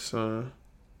ridiculous, son.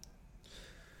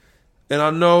 And I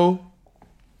don't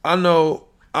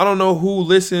know who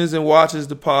listens and watches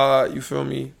the pod, you feel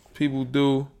me? People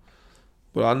do.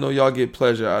 But I know y'all get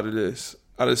pleasure out of this.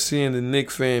 Out of seeing the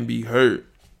Knicks fan be hurt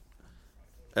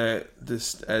at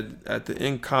the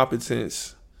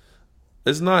incompetence.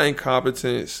 It's not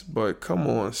incompetence, but come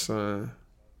on, son.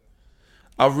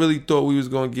 I really thought we was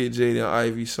gonna get Jaden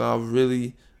Ivey, so I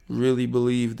really, really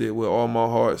believed it with all my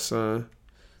heart, son.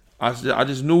 I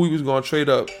just knew we was gonna trade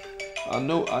up. I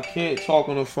know I can't talk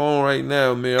on the phone right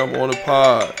now, man. I'm on the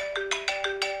pod.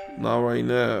 Not right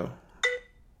now.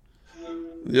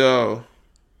 Yo.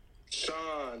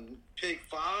 Son, pick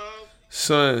 5?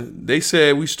 Son, they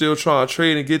said we still trying to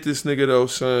trade and get this nigga though,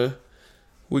 son.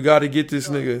 We gotta get this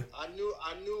nigga. I knew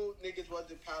niggas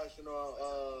wasn't passing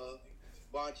on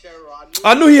Banchero.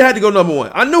 I knew he had to go number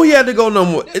one. I knew he had to go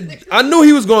number one. I knew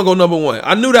he was gonna go number one.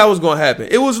 I knew that was gonna happen.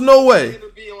 It was no way.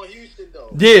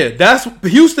 Yeah, that's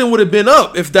Houston would have been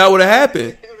up if that would have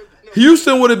happened.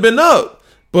 Houston would have been up.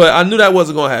 But I knew that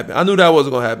wasn't going to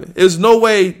happen. There's no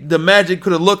way the Magic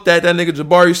could have looked at that nigga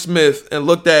Jabari Smith and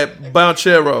looked at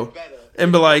Banchero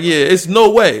and be like, yeah, it's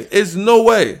no way. It's no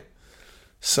way.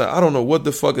 So I don't know what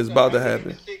the fuck is about to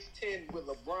happen.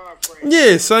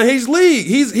 Yeah, son, he's league.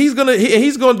 He's gonna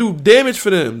do damage for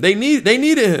them. They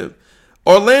needed him.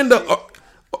 Orlando.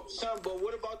 Son, but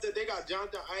what about that? They got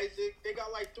Jonathan Isaac. They got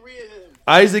like 3 of him.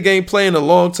 Isaac ain't playing a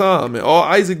long time, and all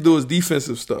Isaac do is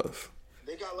defensive stuff.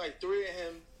 They got like 3 of him.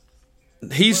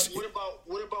 He's what about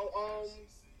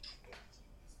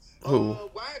who?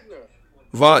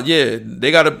 Wagner? Yeah, they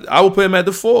got. I will put him at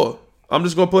the 4. I'm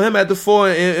just gonna put him at the 4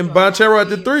 and Banchero at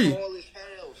the 3.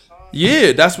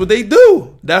 Yeah, that's what they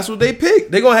do. That's what they pick.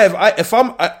 They gonna have.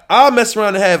 I'll mess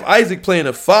around and have Isaac playing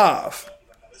a 5.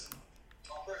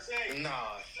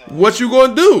 What you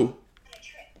gonna do?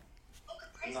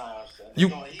 He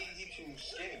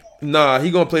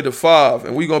gonna play the 5,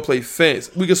 and we gonna play fence.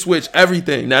 We can switch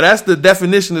everything. Now that's the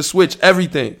definition of switch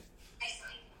everything.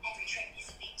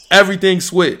 Everything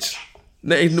switch.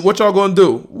 Now, what y'all gonna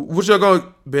do? What y'all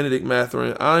gonna Benedict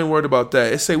Mathurin? I ain't worried about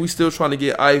that. It say we still trying to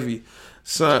get Ivy.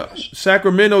 So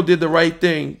Sacramento did the right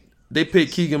thing. They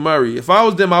picked Keegan Murray. If I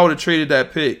was them, I would have traded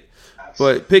that pick.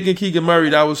 But picking Keegan Murray,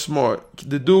 that was smart.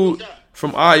 The dude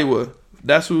from Iowa,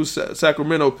 that's who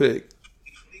Sacramento picked.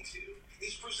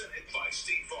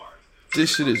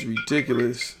 This shit is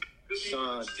ridiculous.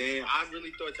 Son, damn, I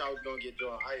really thought y'all was gonna get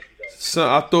Jordan Ivey though. Son,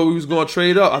 I thought we was gonna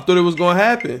trade up. I thought it was gonna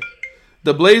happen.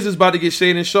 The Blazers about to get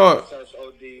Shaden Sharp. That's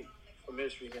OD from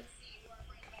Michigan.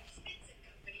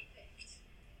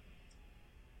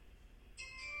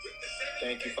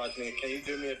 Thank you, Fatima. Can you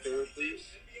do me a favor, please?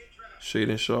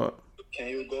 Shaden Sharp. Can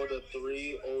you go to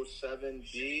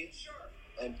 307B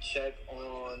and check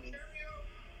on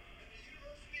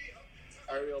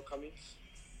Ariel Cummings?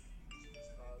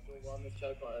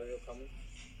 Check on Ariel Cummings.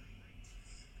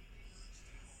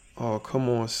 Oh, come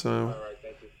on, son. All right,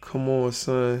 thank you. Come on,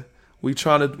 son. We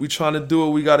trying to do what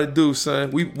we gotta do,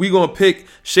 son. We gonna pick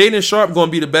Shaden Sharp.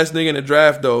 Gonna be the best nigga in the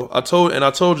draft, though. I told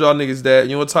y'all niggas that.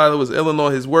 You know, Tyler was illing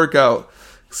on his workout,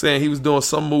 saying he was doing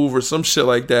some move or some shit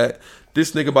like that.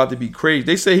 This nigga about to be crazy.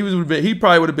 They say he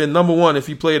probably would have been number 1 if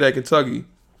he played at Kentucky.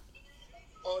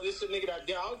 Oh, this is a nigga that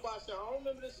did. I was about to say, I don't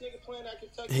remember this nigga playing at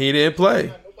Kentucky. He didn't play.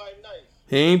 Nobody nice.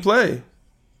 He ain't play.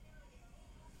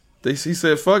 He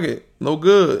said, fuck it. No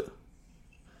good.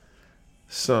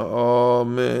 Son, oh,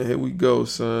 man. Here we go,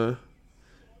 son.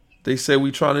 They say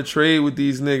we trying to trade with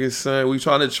these niggas, son. We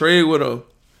trying to trade with them.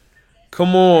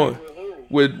 Come on.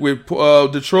 With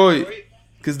Detroit.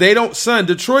 Because they don't, son,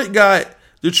 Detroit got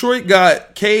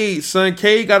Cade, son.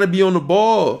 Cade got to be on the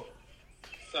ball.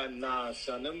 Son, nah,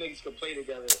 son. Them niggas could play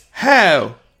together.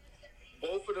 How?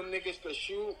 Both of them niggas could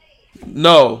shoot.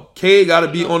 No, Cade got to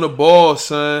be on the ball,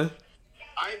 son.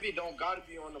 Ivy don't gotta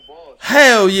be on the ball.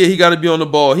 Hell yeah, he got to be on the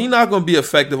ball. He not gonna be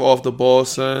effective off the ball,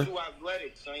 son. Too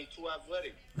athletic, son. He's too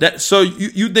athletic. That so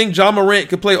you think John Morant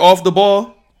could play off the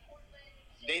ball?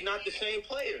 They not the same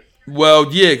player.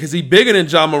 Well, yeah, because he bigger than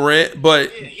John Morant,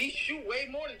 but Yeah, he shoot way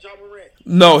more than John Morant.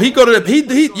 no, he go to the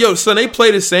he yo son. They play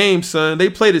the same, son. They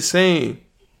play the same.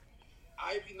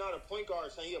 Ivy not a point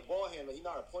guard, son. He a ball handler. He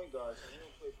not a point guard, son. He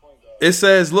don't play point guard. It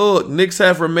says, look, Knicks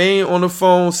have remained on the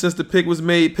phone since the pick was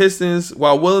made. Pistons,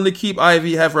 while willing to keep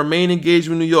Ivy, have remained engaged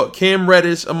with New York. Cam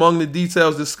Reddish, among the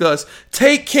details discussed.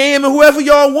 Take Cam and whoever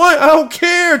y'all want. I don't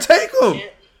care. Take him.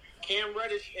 Cam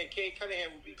Reddish and Cade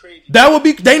Cunningham would be crazy. That would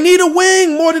be. They need a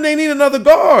wing more than they need another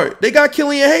guard. They got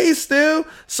Killian Hayes still.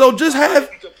 So just have.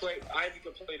 Ivy could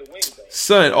play the wing, though.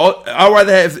 Son, I'd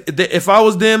rather have. If I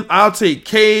was them, I'll take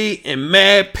Cade and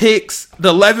mad picks.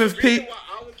 The 11th The reason pick. why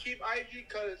I would keep Ivy,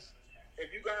 because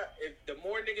if the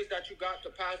more niggas that you got to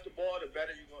pass the ball, the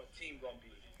better team gonna be.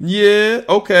 Yeah,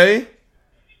 okay.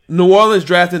 New Orleans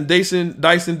drafting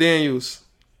Dyson Daniels.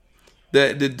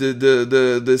 The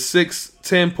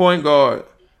 6'10" point guard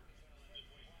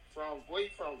Where you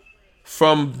from?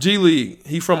 from G League.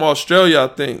 He from Australia, I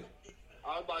think.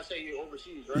 I was about to say you're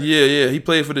overseas, right? Yeah. He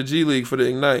played for the G League for the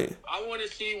Ignite. I want to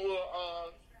see where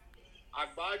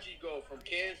Agbaji go from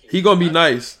Kansas. He gonna be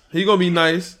nice. He gonna be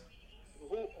nice.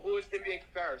 Who is him in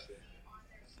comparison?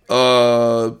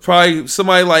 Probably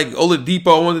somebody like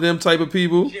Oladipo, one of them type of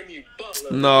people. Jimmy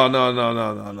Butler. No.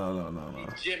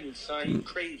 Jimmy, son, he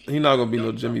crazy. He not gonna be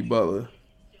no Jimmy Butler.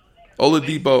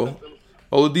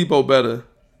 Oladipo better.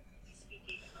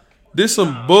 This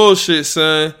some bullshit,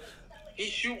 son. He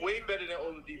shoot way better than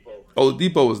Oladipo.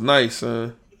 Oladipo was nice,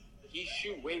 son. He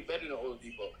shoot way better than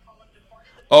Oladipo.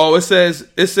 Oh, it says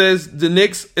the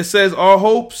Knicks. It says our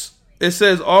hopes.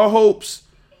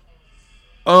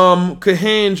 Could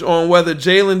hinge on whether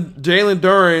Jalen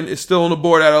Duren is still on the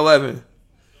board at 11.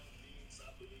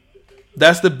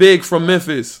 That's the big from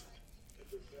Memphis.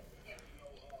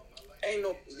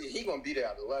 He gonna be there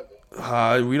at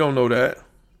 11. We don't know that.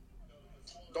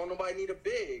 Don't nobody need a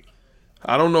big.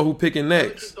 I don't know who picking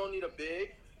Pelicans next. don't need a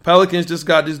big. Pelicans just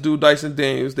got this dude Dyson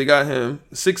Daniels. They got him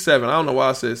 6'7". I don't know why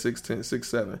I said 6'10",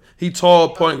 6'7". He tall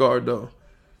point guard though.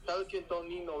 Pelicans don't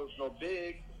need no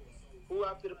big. Who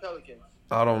after the Pelicans?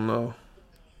 I don't know.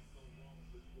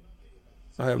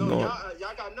 I have no.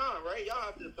 Y'all got 9, right? Y'all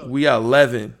after the Pelicans. We got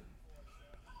 11.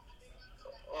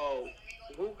 Oh,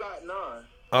 who got 9?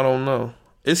 I don't know.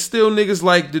 It's still niggas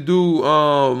like the dude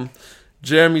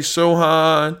Jeremy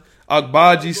Sohan,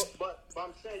 Agbaji. But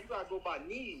I'm saying you gotta go by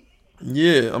need.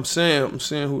 Yeah, I'm saying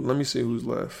who. Let me see who's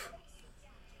left.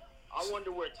 I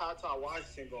wonder where Tata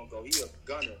Washington gonna go. He a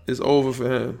gunner. It's over for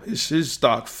him. His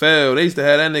stock fell. They used to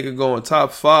have that nigga going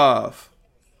top 5,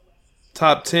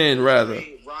 top 10 rather.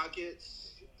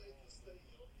 Rockets.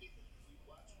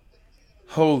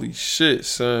 Holy shit,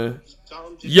 son.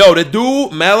 Yo, the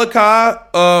dude Malachi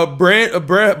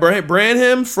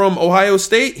Branham from Ohio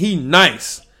State, he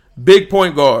nice. Big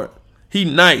point guard. He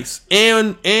nice.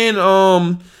 And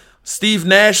Steve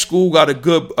Nash school got a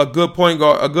good point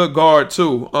guard, a good guard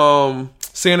too.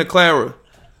 Santa Clara.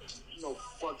 No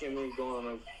fucking way going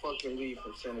to fucking leave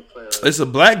from Santa Clara. It's a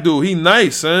black dude. He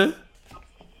nice, son.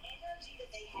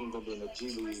 He gonna be in the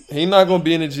G League. He not gonna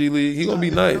be in the G League. He gonna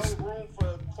be nice. No room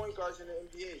for point guards in the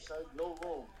NBA, son. No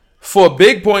room. For a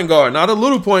big point guard, not a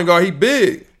little point guard. He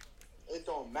big. It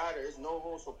don't matter. There's no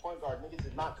room for point guard. Niggas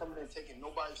is not coming in taking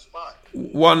nobody's spot.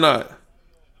 Why not?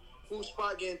 Whose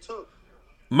spot getting took?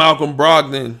 Malcolm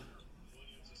Brogdon.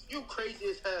 You crazy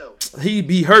as hell. He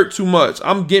be hurt too much.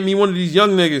 I'm getting me one of these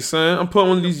young niggas, son. I'm putting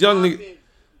one of these young niggas.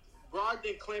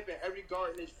 Brogdon clamping every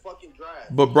guard in this fucking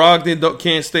draft. But Brogdon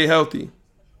can't stay healthy.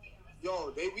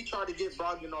 Yo, we tried to get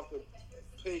Brogdon off the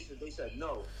Pacers. They said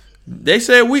no. They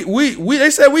said we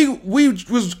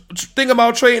was thinking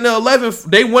about trading the 11th.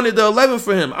 They wanted the 11th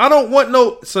for him. I don't want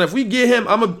no. So if we get him,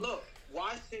 Look,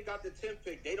 Washington got the 10th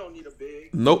pick. They don't need a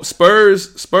big. Nope.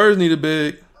 Spurs need a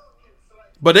big,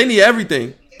 but they need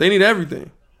everything. They need everything.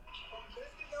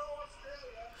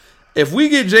 If we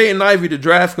get Jaden Ivey, the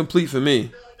draft complete for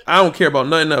me. I don't care about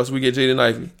nothing else. We get Jaden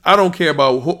Ivey. I don't care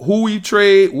about who we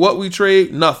trade, what we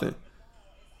trade, nothing.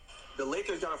 The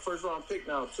Lakers got a first round pick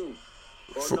now too.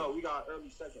 Oh no, we got early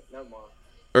second. Never mind.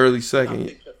 Early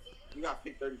second. We got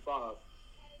pick 35.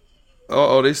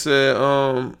 Oh, they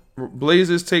said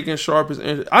Blazers taking Sharp as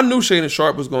injured. I knew Shaedon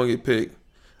Sharp was going to get picked.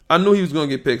 I knew he was going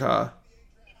to get picked high.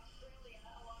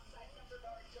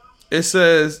 It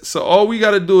says, so all we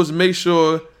got to do is make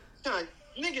sure. God,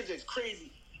 niggas is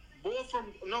crazy.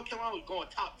 from North Carolina was going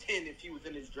top 10 if he was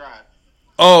in his draft.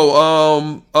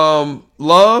 Oh,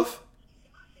 Love.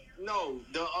 No,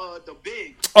 the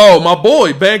big. Oh, my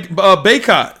boy,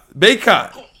 Baycott.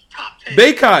 Top 10.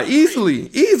 Baycott, easily.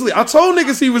 I told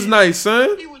niggas he was nice,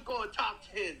 son. He was going top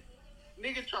 10.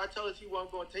 Niggas try to tell us he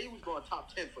wasn't going to. He was going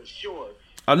top 10 for sure.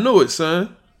 I knew it,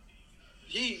 son.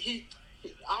 He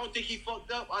I don't think he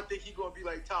fucked up. I think he going to be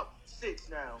like top 6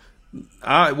 now.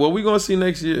 All right, well, we going to see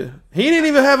next year. He didn't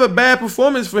even have a bad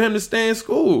performance for him to stay in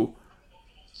school.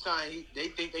 Son, they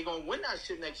think they going to win that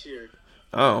shit next year.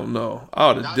 I don't know.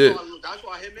 I would have dipped. That's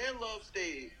why him and Love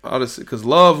stayed. Because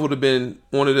Love would have been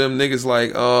one of them niggas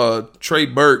like Trey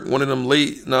Burke, one of them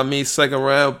late, second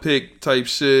round pick type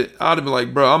shit. I'd have been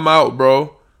like, bro, I'm out,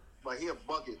 bro. But he a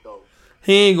bucket, though.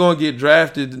 He ain't going to get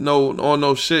drafted on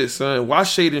no shit, son. Why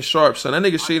Shaden Sharp, son? That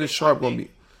nigga Shaden Sharp going to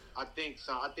be. I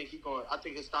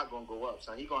think his stock going to go up,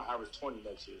 son. He going to average 20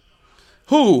 next year.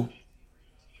 Who?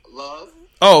 Love.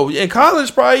 Oh, in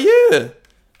college, probably, yeah.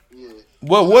 Yeah.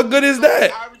 What good is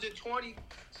that? Averaging 20,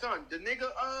 son. The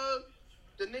nigga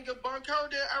Boncaro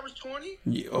did average 20.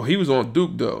 Yeah, oh, he was on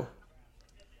Duke though.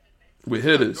 With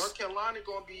hitters. North Carolina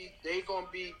gonna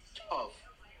be tough.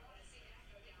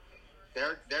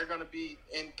 They're gonna be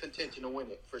in contention to win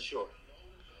it for sure.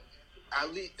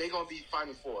 At least they gonna be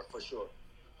Final Four for sure.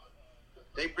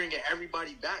 They bringing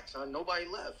everybody back, son. Nobody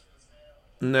left.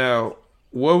 Now,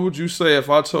 what would you say if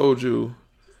I told you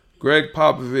Greg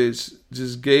Popovich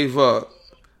just gave up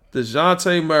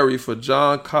DeJounte Murray for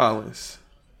John Collins?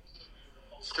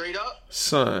 Straight up?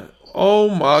 Son, oh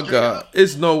my Straight God. up?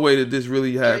 It's no way that this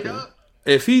really Straight happened. up?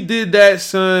 If he did that,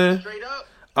 son, Straight up?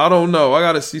 I don't know. I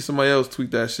got to see somebody else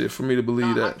tweet that shit for me to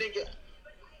believe Nah, I that. think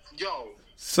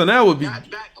So that would be... that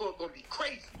backcourt gonna be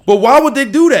crazy. But why would they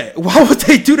do that? Why would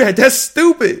they do that? That's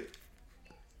stupid.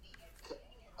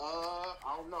 I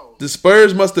don't know. The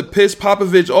Spurs must have pissed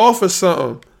Popovich off or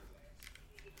something.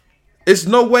 It's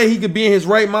no way he could be in his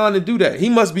right mind to do that. He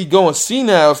must be going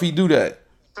senile if he do that.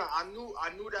 So I knew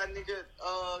that nigga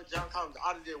John Collins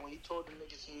out of there when he told the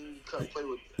niggas he couldn't play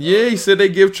with. Yeah, he said they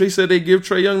give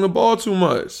Trae Young the ball too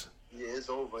much. Yeah, it's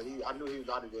over. I knew he was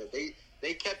out of there.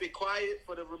 They kept it quiet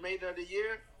for the remainder of the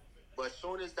year, but as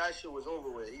soon as that shit was over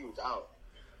with, he was out.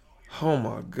 Oh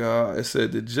my God. It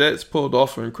said the Jets pulled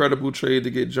off an incredible trade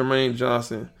to get Jermaine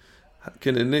Johnson.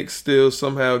 Can the Knicks still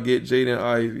somehow get Jaden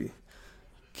Ivey?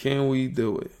 Can we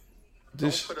do it?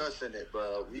 Don't put us in it,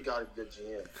 bro. We got a good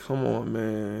GM. Come on,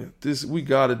 man. We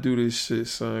gotta do this shit,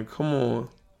 son. Come on.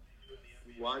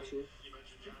 You watching?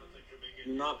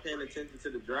 You're not paying attention to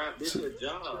the draft. This is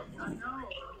your job.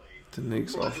 The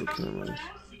Knicks offer Cameron.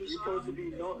 You're supposed to be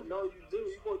you do.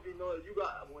 You're supposed to be knowing. You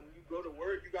got when you go to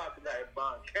work, you got to be like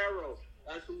Boncaro.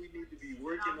 That's what we need to be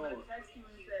working on.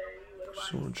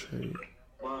 Sean trade.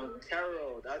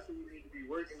 Boncaro. That's what we need to be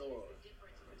working on.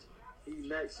 He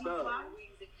next up.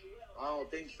 I don't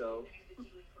think so.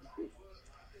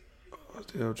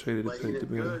 They traded to But pick he the the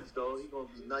goods though. He gonna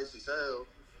be nice as hell.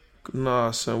 Nah,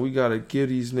 son, we gotta give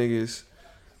these niggas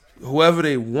whoever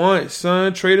they want,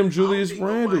 son. Trade them Julius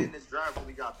Randle. In this draft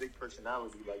really got big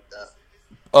personality like that.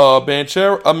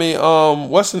 Banchero.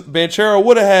 Banchero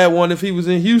would have had one if he was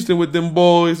in Houston with them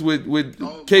boys with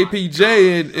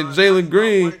KPJ and Jalen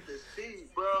Green.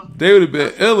 They would have been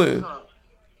illin'.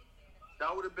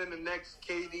 That would have been the next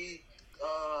KD,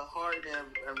 Harden,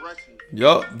 and Russian.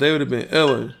 Yup, they would have been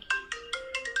illin'.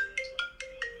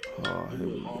 Oh, here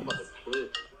we I'm go. about to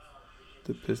quit.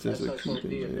 The Pistons are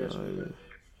keeping Jaden.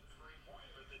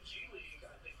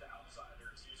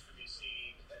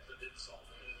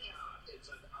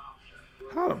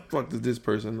 How the fuck does this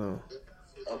person know?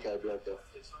 Okay, be like that.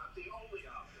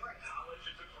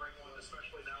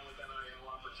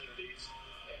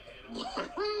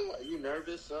 Are you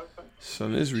nervous, son?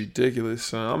 Son, it's ridiculous,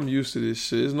 son. I'm used to this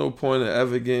shit. There's no point in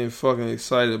ever getting fucking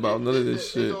excited about none of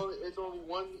this shit. It's only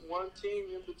one team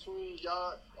in between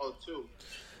y'all. Oh, two.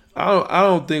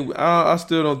 I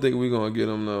still don't think we're gonna get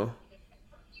him though.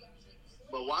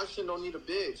 But Washington don't need a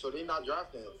big, so they're not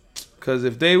drafting him. Cause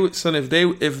if they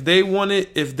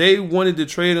wanted to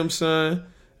trade him, son,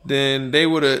 then they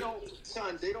would have.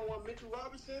 Son, they don't want Mitchell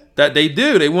Robinson. That they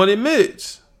do. They wanted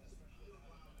Mitch.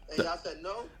 And y'all said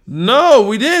no. No,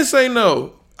 we didn't say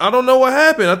no. I don't know what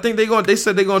happened. I think they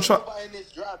said they're gonna try. Nobody in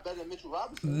this draft better than Mitchell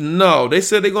Robinson. No, they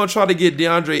said they're gonna try to get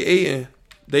DeAndre Ayton.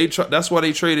 That's why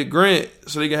they traded Grant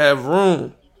so they can have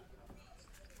room.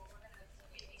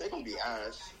 They gonna be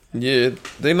ass. Yeah,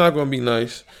 they not gonna be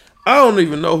nice. I don't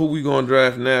even know who we gonna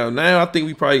draft now. Now I think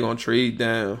we probably gonna trade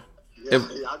down. Yeah,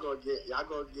 y'all gonna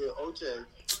get OJ.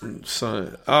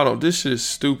 Son, I don't. This shit is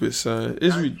stupid, son. You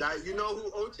know who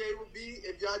OJ would be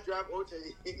if y'all draft OJ?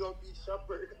 He gonna be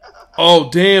Shumpert. Oh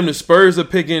damn! The Spurs are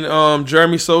picking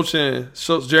Jeremy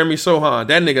Sohan.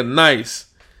 That nigga nice.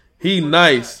 He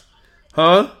nice,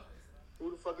 huh?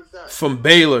 Who the fuck is that? From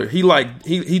Baylor.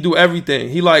 He do everything.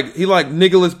 He like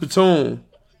Nicholas Batum.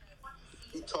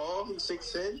 He tall. He's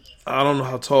 6'10". I don't know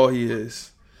how tall he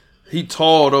is. He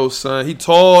tall though, son. He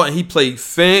tall and he played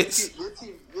fence. Your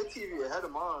TV ahead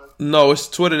of mine. No, it's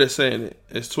Twitter that's saying it.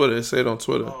 It's Twitter. It said on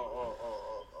Twitter. Oh.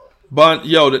 But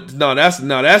yo,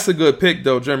 that's a good pick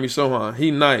though, Jeremy Sohan.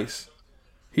 He nice.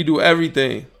 He do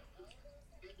everything.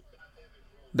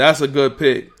 That's a good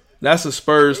pick. That's a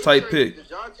Spurs type pick.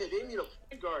 DeJounte, they need a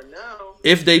point guard now.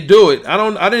 If they do it,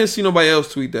 I didn't see nobody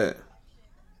else tweet that.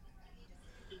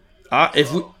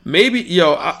 Earlier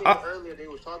they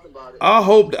were talking about it. I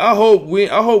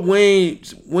hope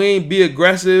Wayne be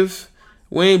aggressive.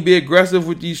 Wayne be aggressive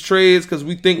with these trades because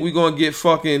we think we're gonna get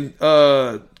fucking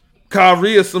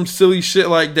Kyrie or some silly shit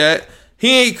like that.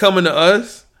 He ain't coming to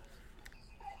us.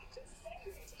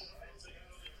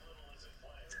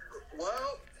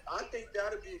 Well, I think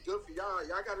that'd be good for y'all.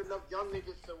 Y'all got enough young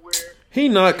niggas to where he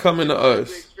not coming to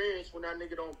us. Experience when that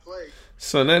nigga don't play.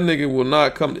 Son, that nigga will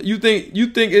not come. You think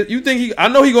he? I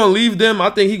know he gonna leave them. I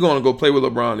think he gonna go play with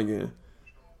LeBron again.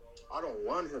 I don't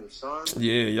want him, son.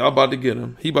 Yeah, y'all about to get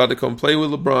him. He about to come play with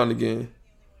LeBron again.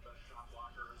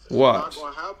 Watch. It's not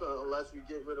gonna happen unless we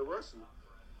get rid of Rusty.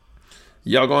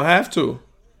 Y'all gonna have to.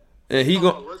 And he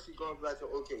gonna Rusty going back to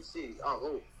OKC. I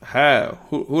hope. How?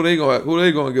 Who they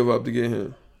gonna give up to get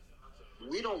him?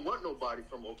 We don't want nobody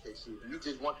from OKC. We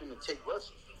just want them to take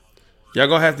Rusty. Y'all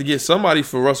gonna have to get somebody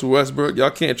for Russell Westbrook.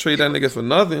 Y'all can't trade that nigga for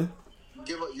nothing.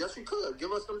 Yes, we could.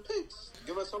 Give us some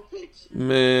picks.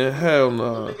 Man, hell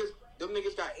no. Them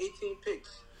niggas got 18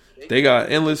 picks. They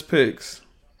got endless picks.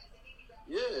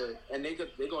 Yeah, and they're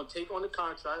gonna take on the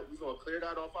contract. We're gonna clear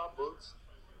that off our books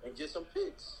and get some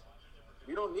picks.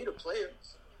 We don't need a player.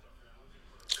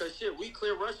 Cause shit, we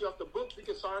clear Rusty off the books. We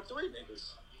can sign 3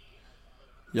 niggas.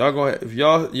 Y'all gonna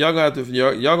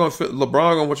LeBron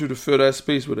gonna want you to fill that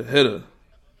space with a hitter.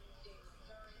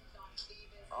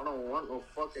 I don't want no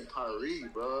fucking Kyrie,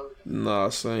 bro. Nah,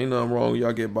 son, ain't nothing wrong.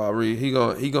 Y'all get Kyrie. He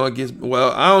gonna get.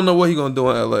 Well, I don't know what he gonna do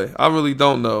in LA. I really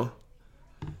don't know.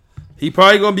 He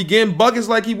probably gonna be getting buckets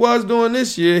like he was doing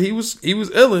this year. He was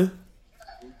illin'.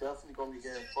 He definitely gonna be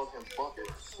getting fucking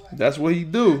buckets. That's what he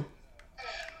do.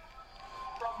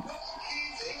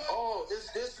 Oh, it's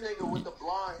this nigga with the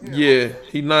blonde hair. Yeah,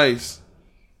 he nice.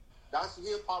 That's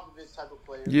he a Popovich type of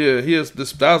player. Yeah, he is.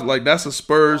 That's a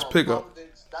Spurs pickup.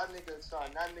 That nigga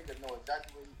know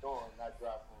exactly what he's doing in that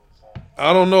draft room, son.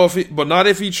 I don't know but not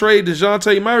if he trade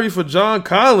DeJounte Murray for John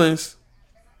Collins.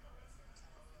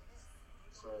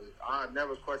 I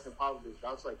never questioned Popovich.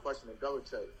 I was like questioning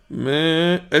Belichick.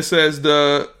 Man, it says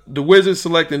the Wizards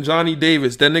selecting Johnny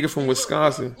Davis, that nigga from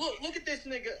Wisconsin. Look at this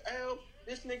nigga, L.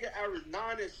 This nigga averaged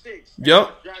 9 and 6.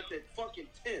 Yup. Drafted fucking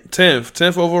 10th.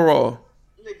 10th overall.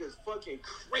 Nigga's fucking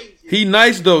crazy. He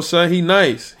nice though, son. He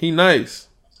nice.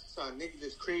 Son, niggas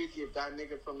is crazy if that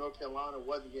nigga from North Carolina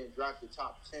wasn't getting drafted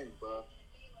top 10, bro.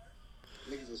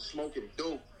 Niggas is smoking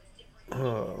dope.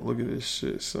 Oh, look at this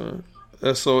shit, son.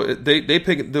 So they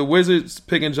pick the Wizards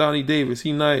picking Johnny Davis.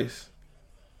 He nice.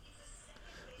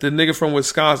 The nigga from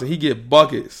Wisconsin, he get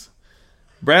buckets.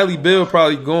 Bradley Beal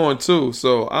probably going too.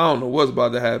 So I don't know what's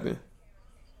about to happen.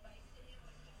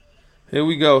 Here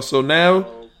we go. So now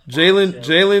Jalen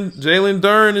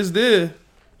Duren is there.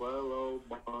 Buelo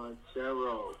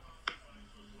Montero.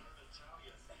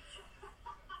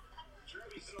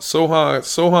 Sohan.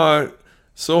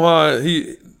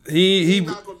 He's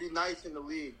not gonna be nice in the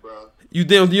league, bro. You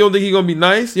don't think he gonna be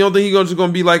nice? You don't think he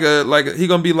gonna be like he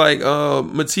gonna be like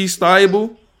Matisse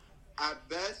Thybulle? At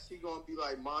best, he gonna be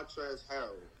like Montrezl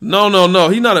Harrell. No.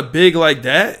 He not a big like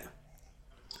that.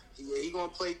 Yeah, he gonna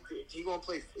play. He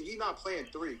not playing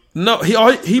 3. No,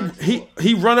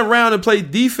 he run around and play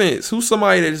defense. Who's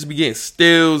somebody that just be getting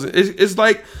steals? It's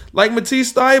like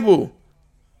Matisse Thybulle.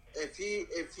 Matisse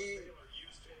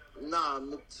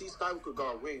Thybulle could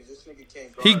guard wings. This nigga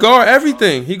can't guard. He guard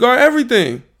everything. He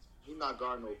not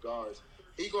guarding no guards.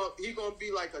 He gonna be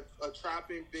like a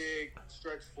trapping big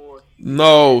stretch 4.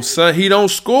 No, son, he don't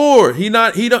score. He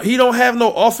don't have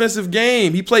no offensive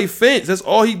game. He play fence. That's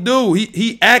all he do.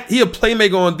 He a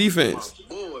playmaker on defense.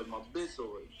 My bitch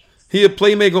boy. He a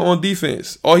playmaker on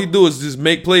defense. All he do is just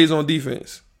make plays on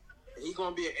defense. He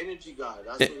gonna be an energy guy.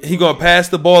 He gonna pass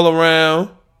the ball around.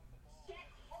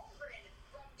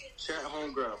 Chet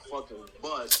Holmgren fucking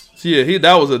bust. Yeah,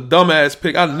 that was a dumbass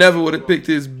pick. I never would have picked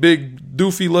his big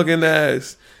doofy looking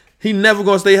ass. He never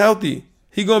gonna stay healthy.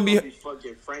 He gonna Gonna be. be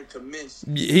fucking Frank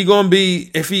Kaminsky. He gonna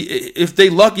be if they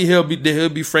lucky he'll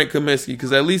be Frank Kaminsky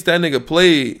because at least that nigga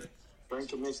played. Frank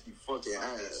Kaminsky fucking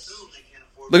ass.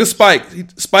 Look at Spike.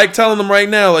 Spike telling them right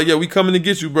now like, yo, we coming to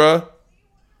get you, bro.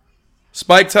 He's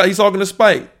talking to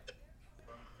Spike.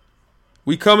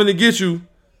 We coming to get you.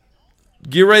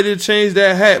 Get ready to change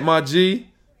that hat, my G.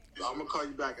 I'm gonna call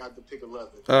you back after pick 11.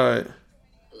 All right.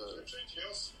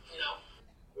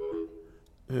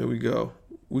 Here we go.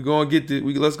 We gonna get this.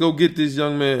 Let's go get this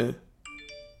young man.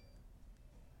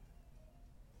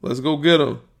 Let's go get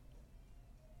him.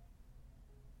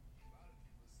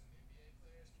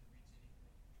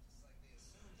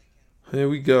 Here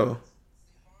we go.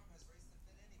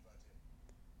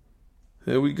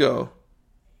 Here we go.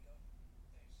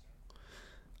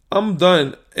 I'm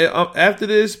done. After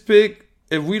this pick,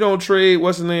 if we don't trade,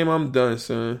 what's the name? I'm done,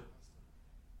 son.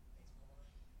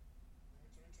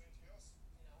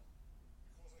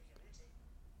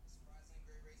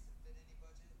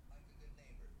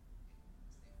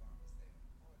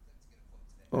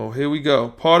 Oh, here we go.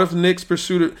 Part of Nick's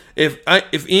pursuit. If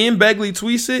Ian Begley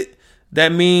tweets it,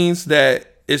 that means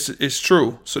that it's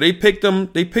true. So they picked him.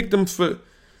 They picked him to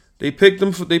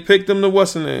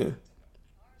what's the name?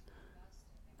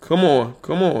 Come on,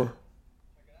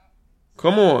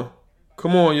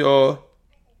 y'all.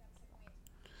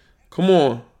 Come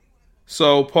on.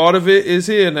 So part of it is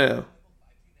here now.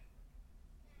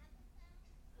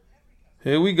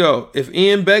 Here we go. If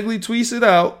Ian Begley tweets it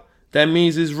out, that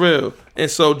means it's real. And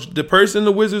so the person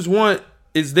the Wizards want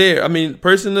is there. I mean,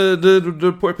 person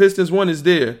the Pistons want is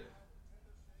there.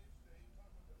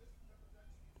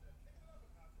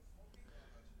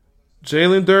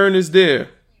 Jalen Duren is there.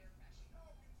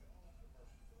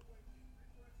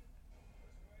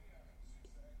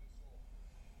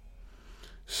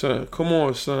 Son, come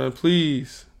on, son,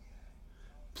 please.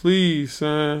 Please,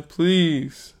 son,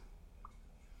 please.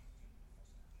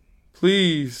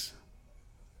 Please.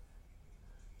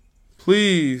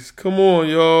 Please. Come on,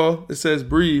 y'all. It says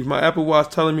breathe. My Apple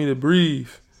Watch telling me to breathe.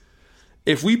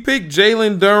 If we pick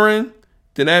Jalen Duren,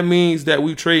 then that means that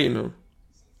we trading him.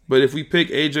 But if we pick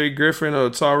AJ Griffin or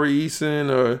Tari Eason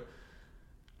or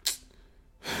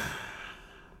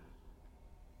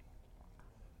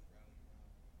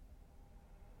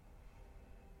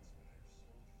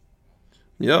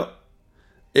yep.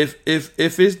 If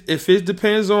it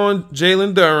depends on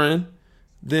Jalen Duren,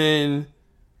 then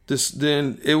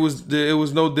it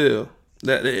was no deal.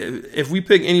 That if we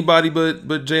pick anybody but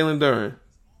Jalen Duren,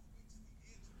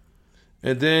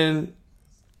 and then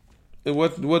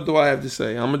what do I have to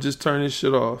say? I'm gonna just turn this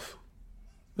shit off.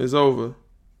 It's over.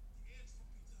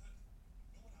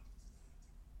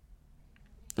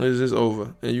 It's just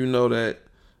over, and you know that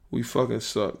we fucking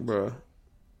suck, bro.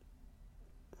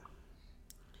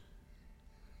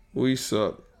 We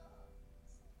suck.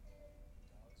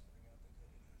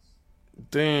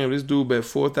 Damn, this dude bet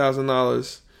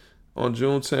 $4,000 on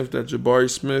June 10th that Jabari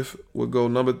Smith would go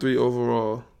number 3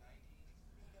 overall.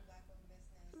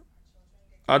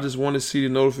 I just want to see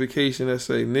the notification that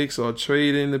say Knicks are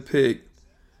trading the pick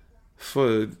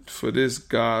for this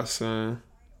guy, son.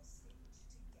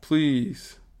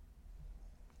 Please.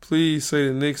 Please say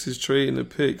the Knicks is trading the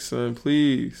pick, son.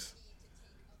 Please.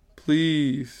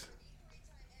 Please.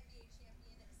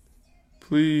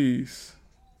 Please.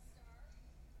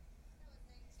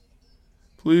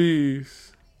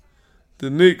 Please. The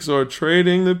Knicks are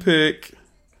trading the pick.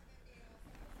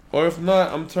 Or if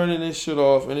not, I'm turning this shit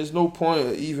off. And there's no point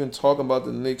of even talking about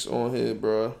the Knicks on here,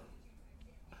 bro.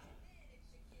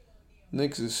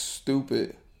 Knicks is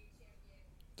stupid.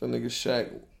 The nigga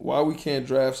Shaq. Why we can't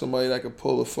draft somebody that could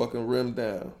pull a fucking rim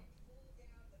down?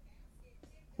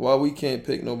 Why we can't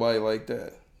pick nobody like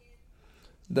that?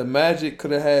 The Magic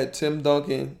could have had Tim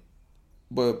Duncan,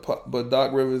 but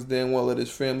Doc Rivers didn't want to let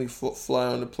his family fly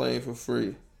on the plane for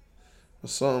free. Or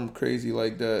something crazy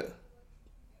like that.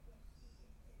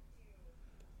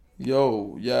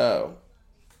 Yo.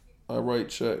 All right,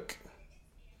 check.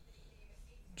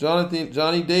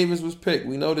 Johnny Davis was picked.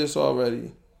 We know this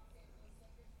already.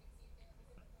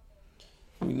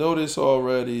 Come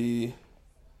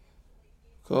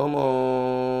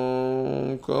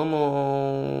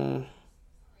on.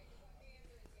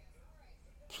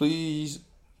 Please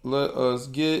let us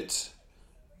get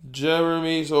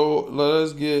Jeremy. So let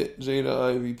us get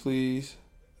Jada Ivey, please.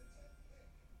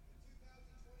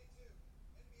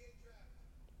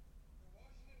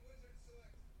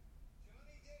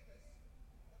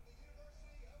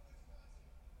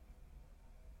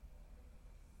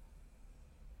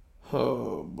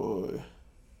 Oh boy.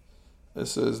 It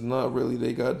says not really.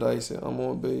 They got Dyson. I'm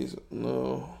on base.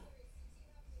 No.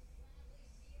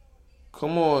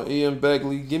 Come on, Ian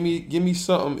Begley. Give me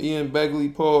something, Ian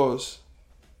Begley. Pause.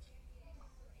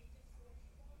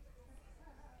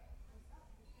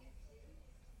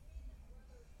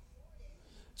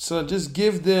 Son, just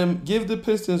give the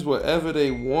Pistons whatever they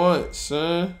want,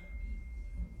 son.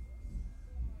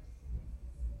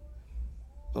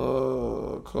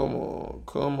 Come on,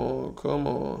 come on, come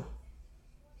on.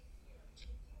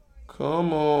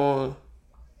 Come on.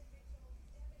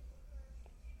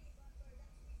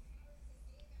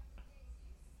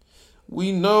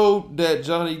 We know that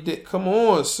Johnny Dick. Come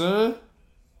on, son.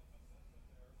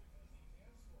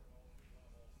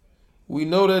 We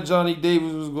know that Johnny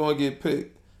Davis was going to get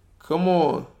picked. Come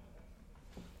on.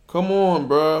 Come on,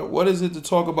 bro. What is it to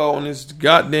talk about on this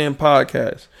goddamn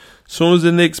podcast? As soon as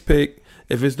the Knicks pick,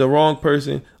 if it's the wrong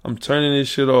person, I'm turning this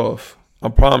shit off. I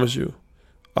promise you.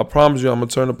 I promise you I'm going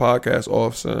to turn the podcast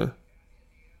off, son.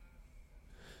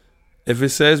 If it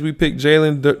says we pick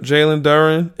Jalen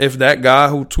Duren, if that guy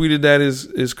who tweeted that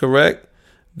is correct,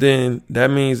 then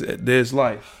that means there's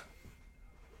life.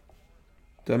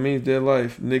 That means their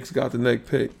life. Knicks got the next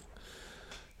pick.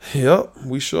 Yep,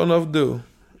 we sure enough do.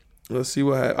 Let's see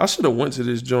what happens. I should have went to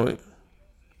this joint.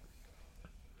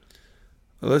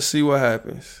 Let's see what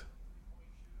happens.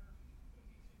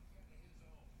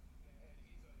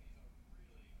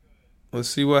 Let's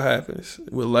see what happens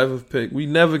with 11th pick. We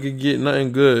never could get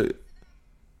nothing good.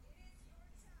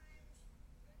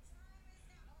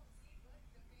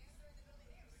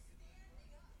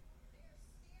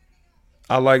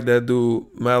 I like that dude,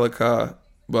 Malachi,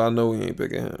 but I know we ain't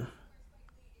picking him.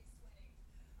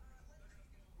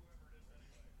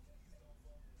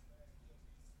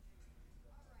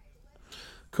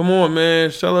 Come on,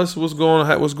 man. Tell us what's going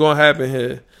to happen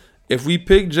here. If we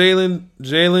pick Jalen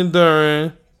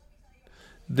Duren,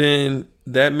 then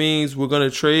that means we're going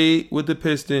to trade with the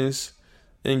Pistons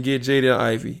and get Jaden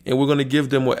Ivey. And we're going to give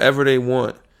them whatever they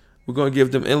want. We're going to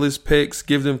give them endless picks,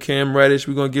 give them Cam Reddish.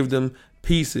 We're going to give them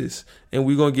pieces. And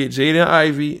we're going to get Jaden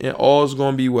Ivey, and all is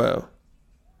going to be well.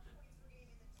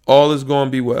 All is going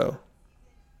to be well.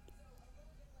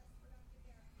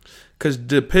 Because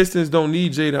the Pistons don't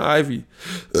need Jaden Ivey.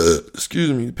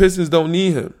 Excuse me. The Pistons don't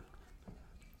need him.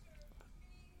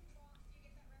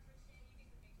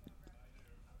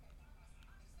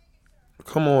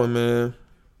 Come on, man.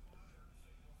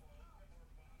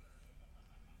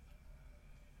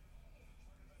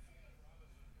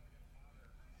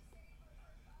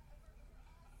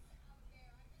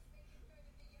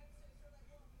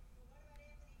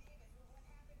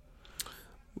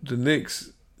 The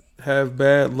Knicks have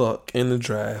bad luck in the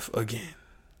draft again.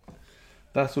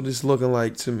 That's what it's looking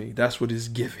like to me. That's what it's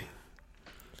giving.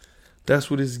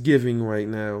 That's what it's giving right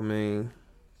now, man.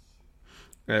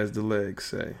 As the legs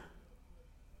say.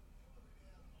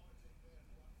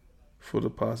 For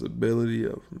the possibility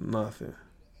of nothing.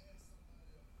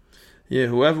 Yeah,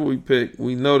 whoever we pick,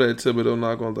 we know that Thibodeau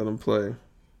not going to let him play.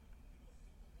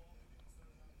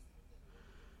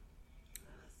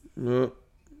 Yep.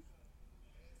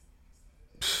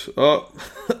 Oh,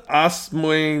 I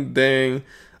swing, dang.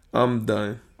 I'm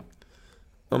done.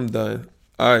 All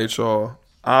right, y'all.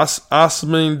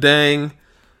 Osman Dang,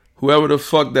 whoever the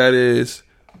fuck that is,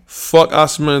 fuck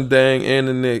Osman Dang and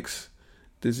the Knicks.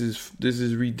 This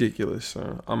is ridiculous,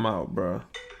 son. I'm out, bro.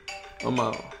 I'm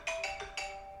out,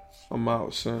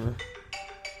 son.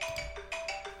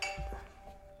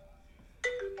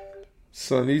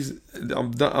 Son,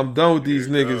 I'm done with these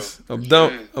niggas.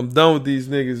 I'm done with these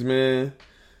niggas, man.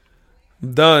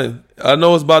 I'm done. I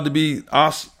know it's about to be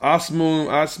Osman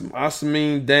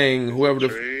Dang, whoever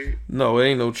the. No, it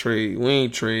ain't no trade. We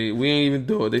ain't even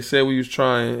do it. They said we was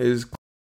trying. It's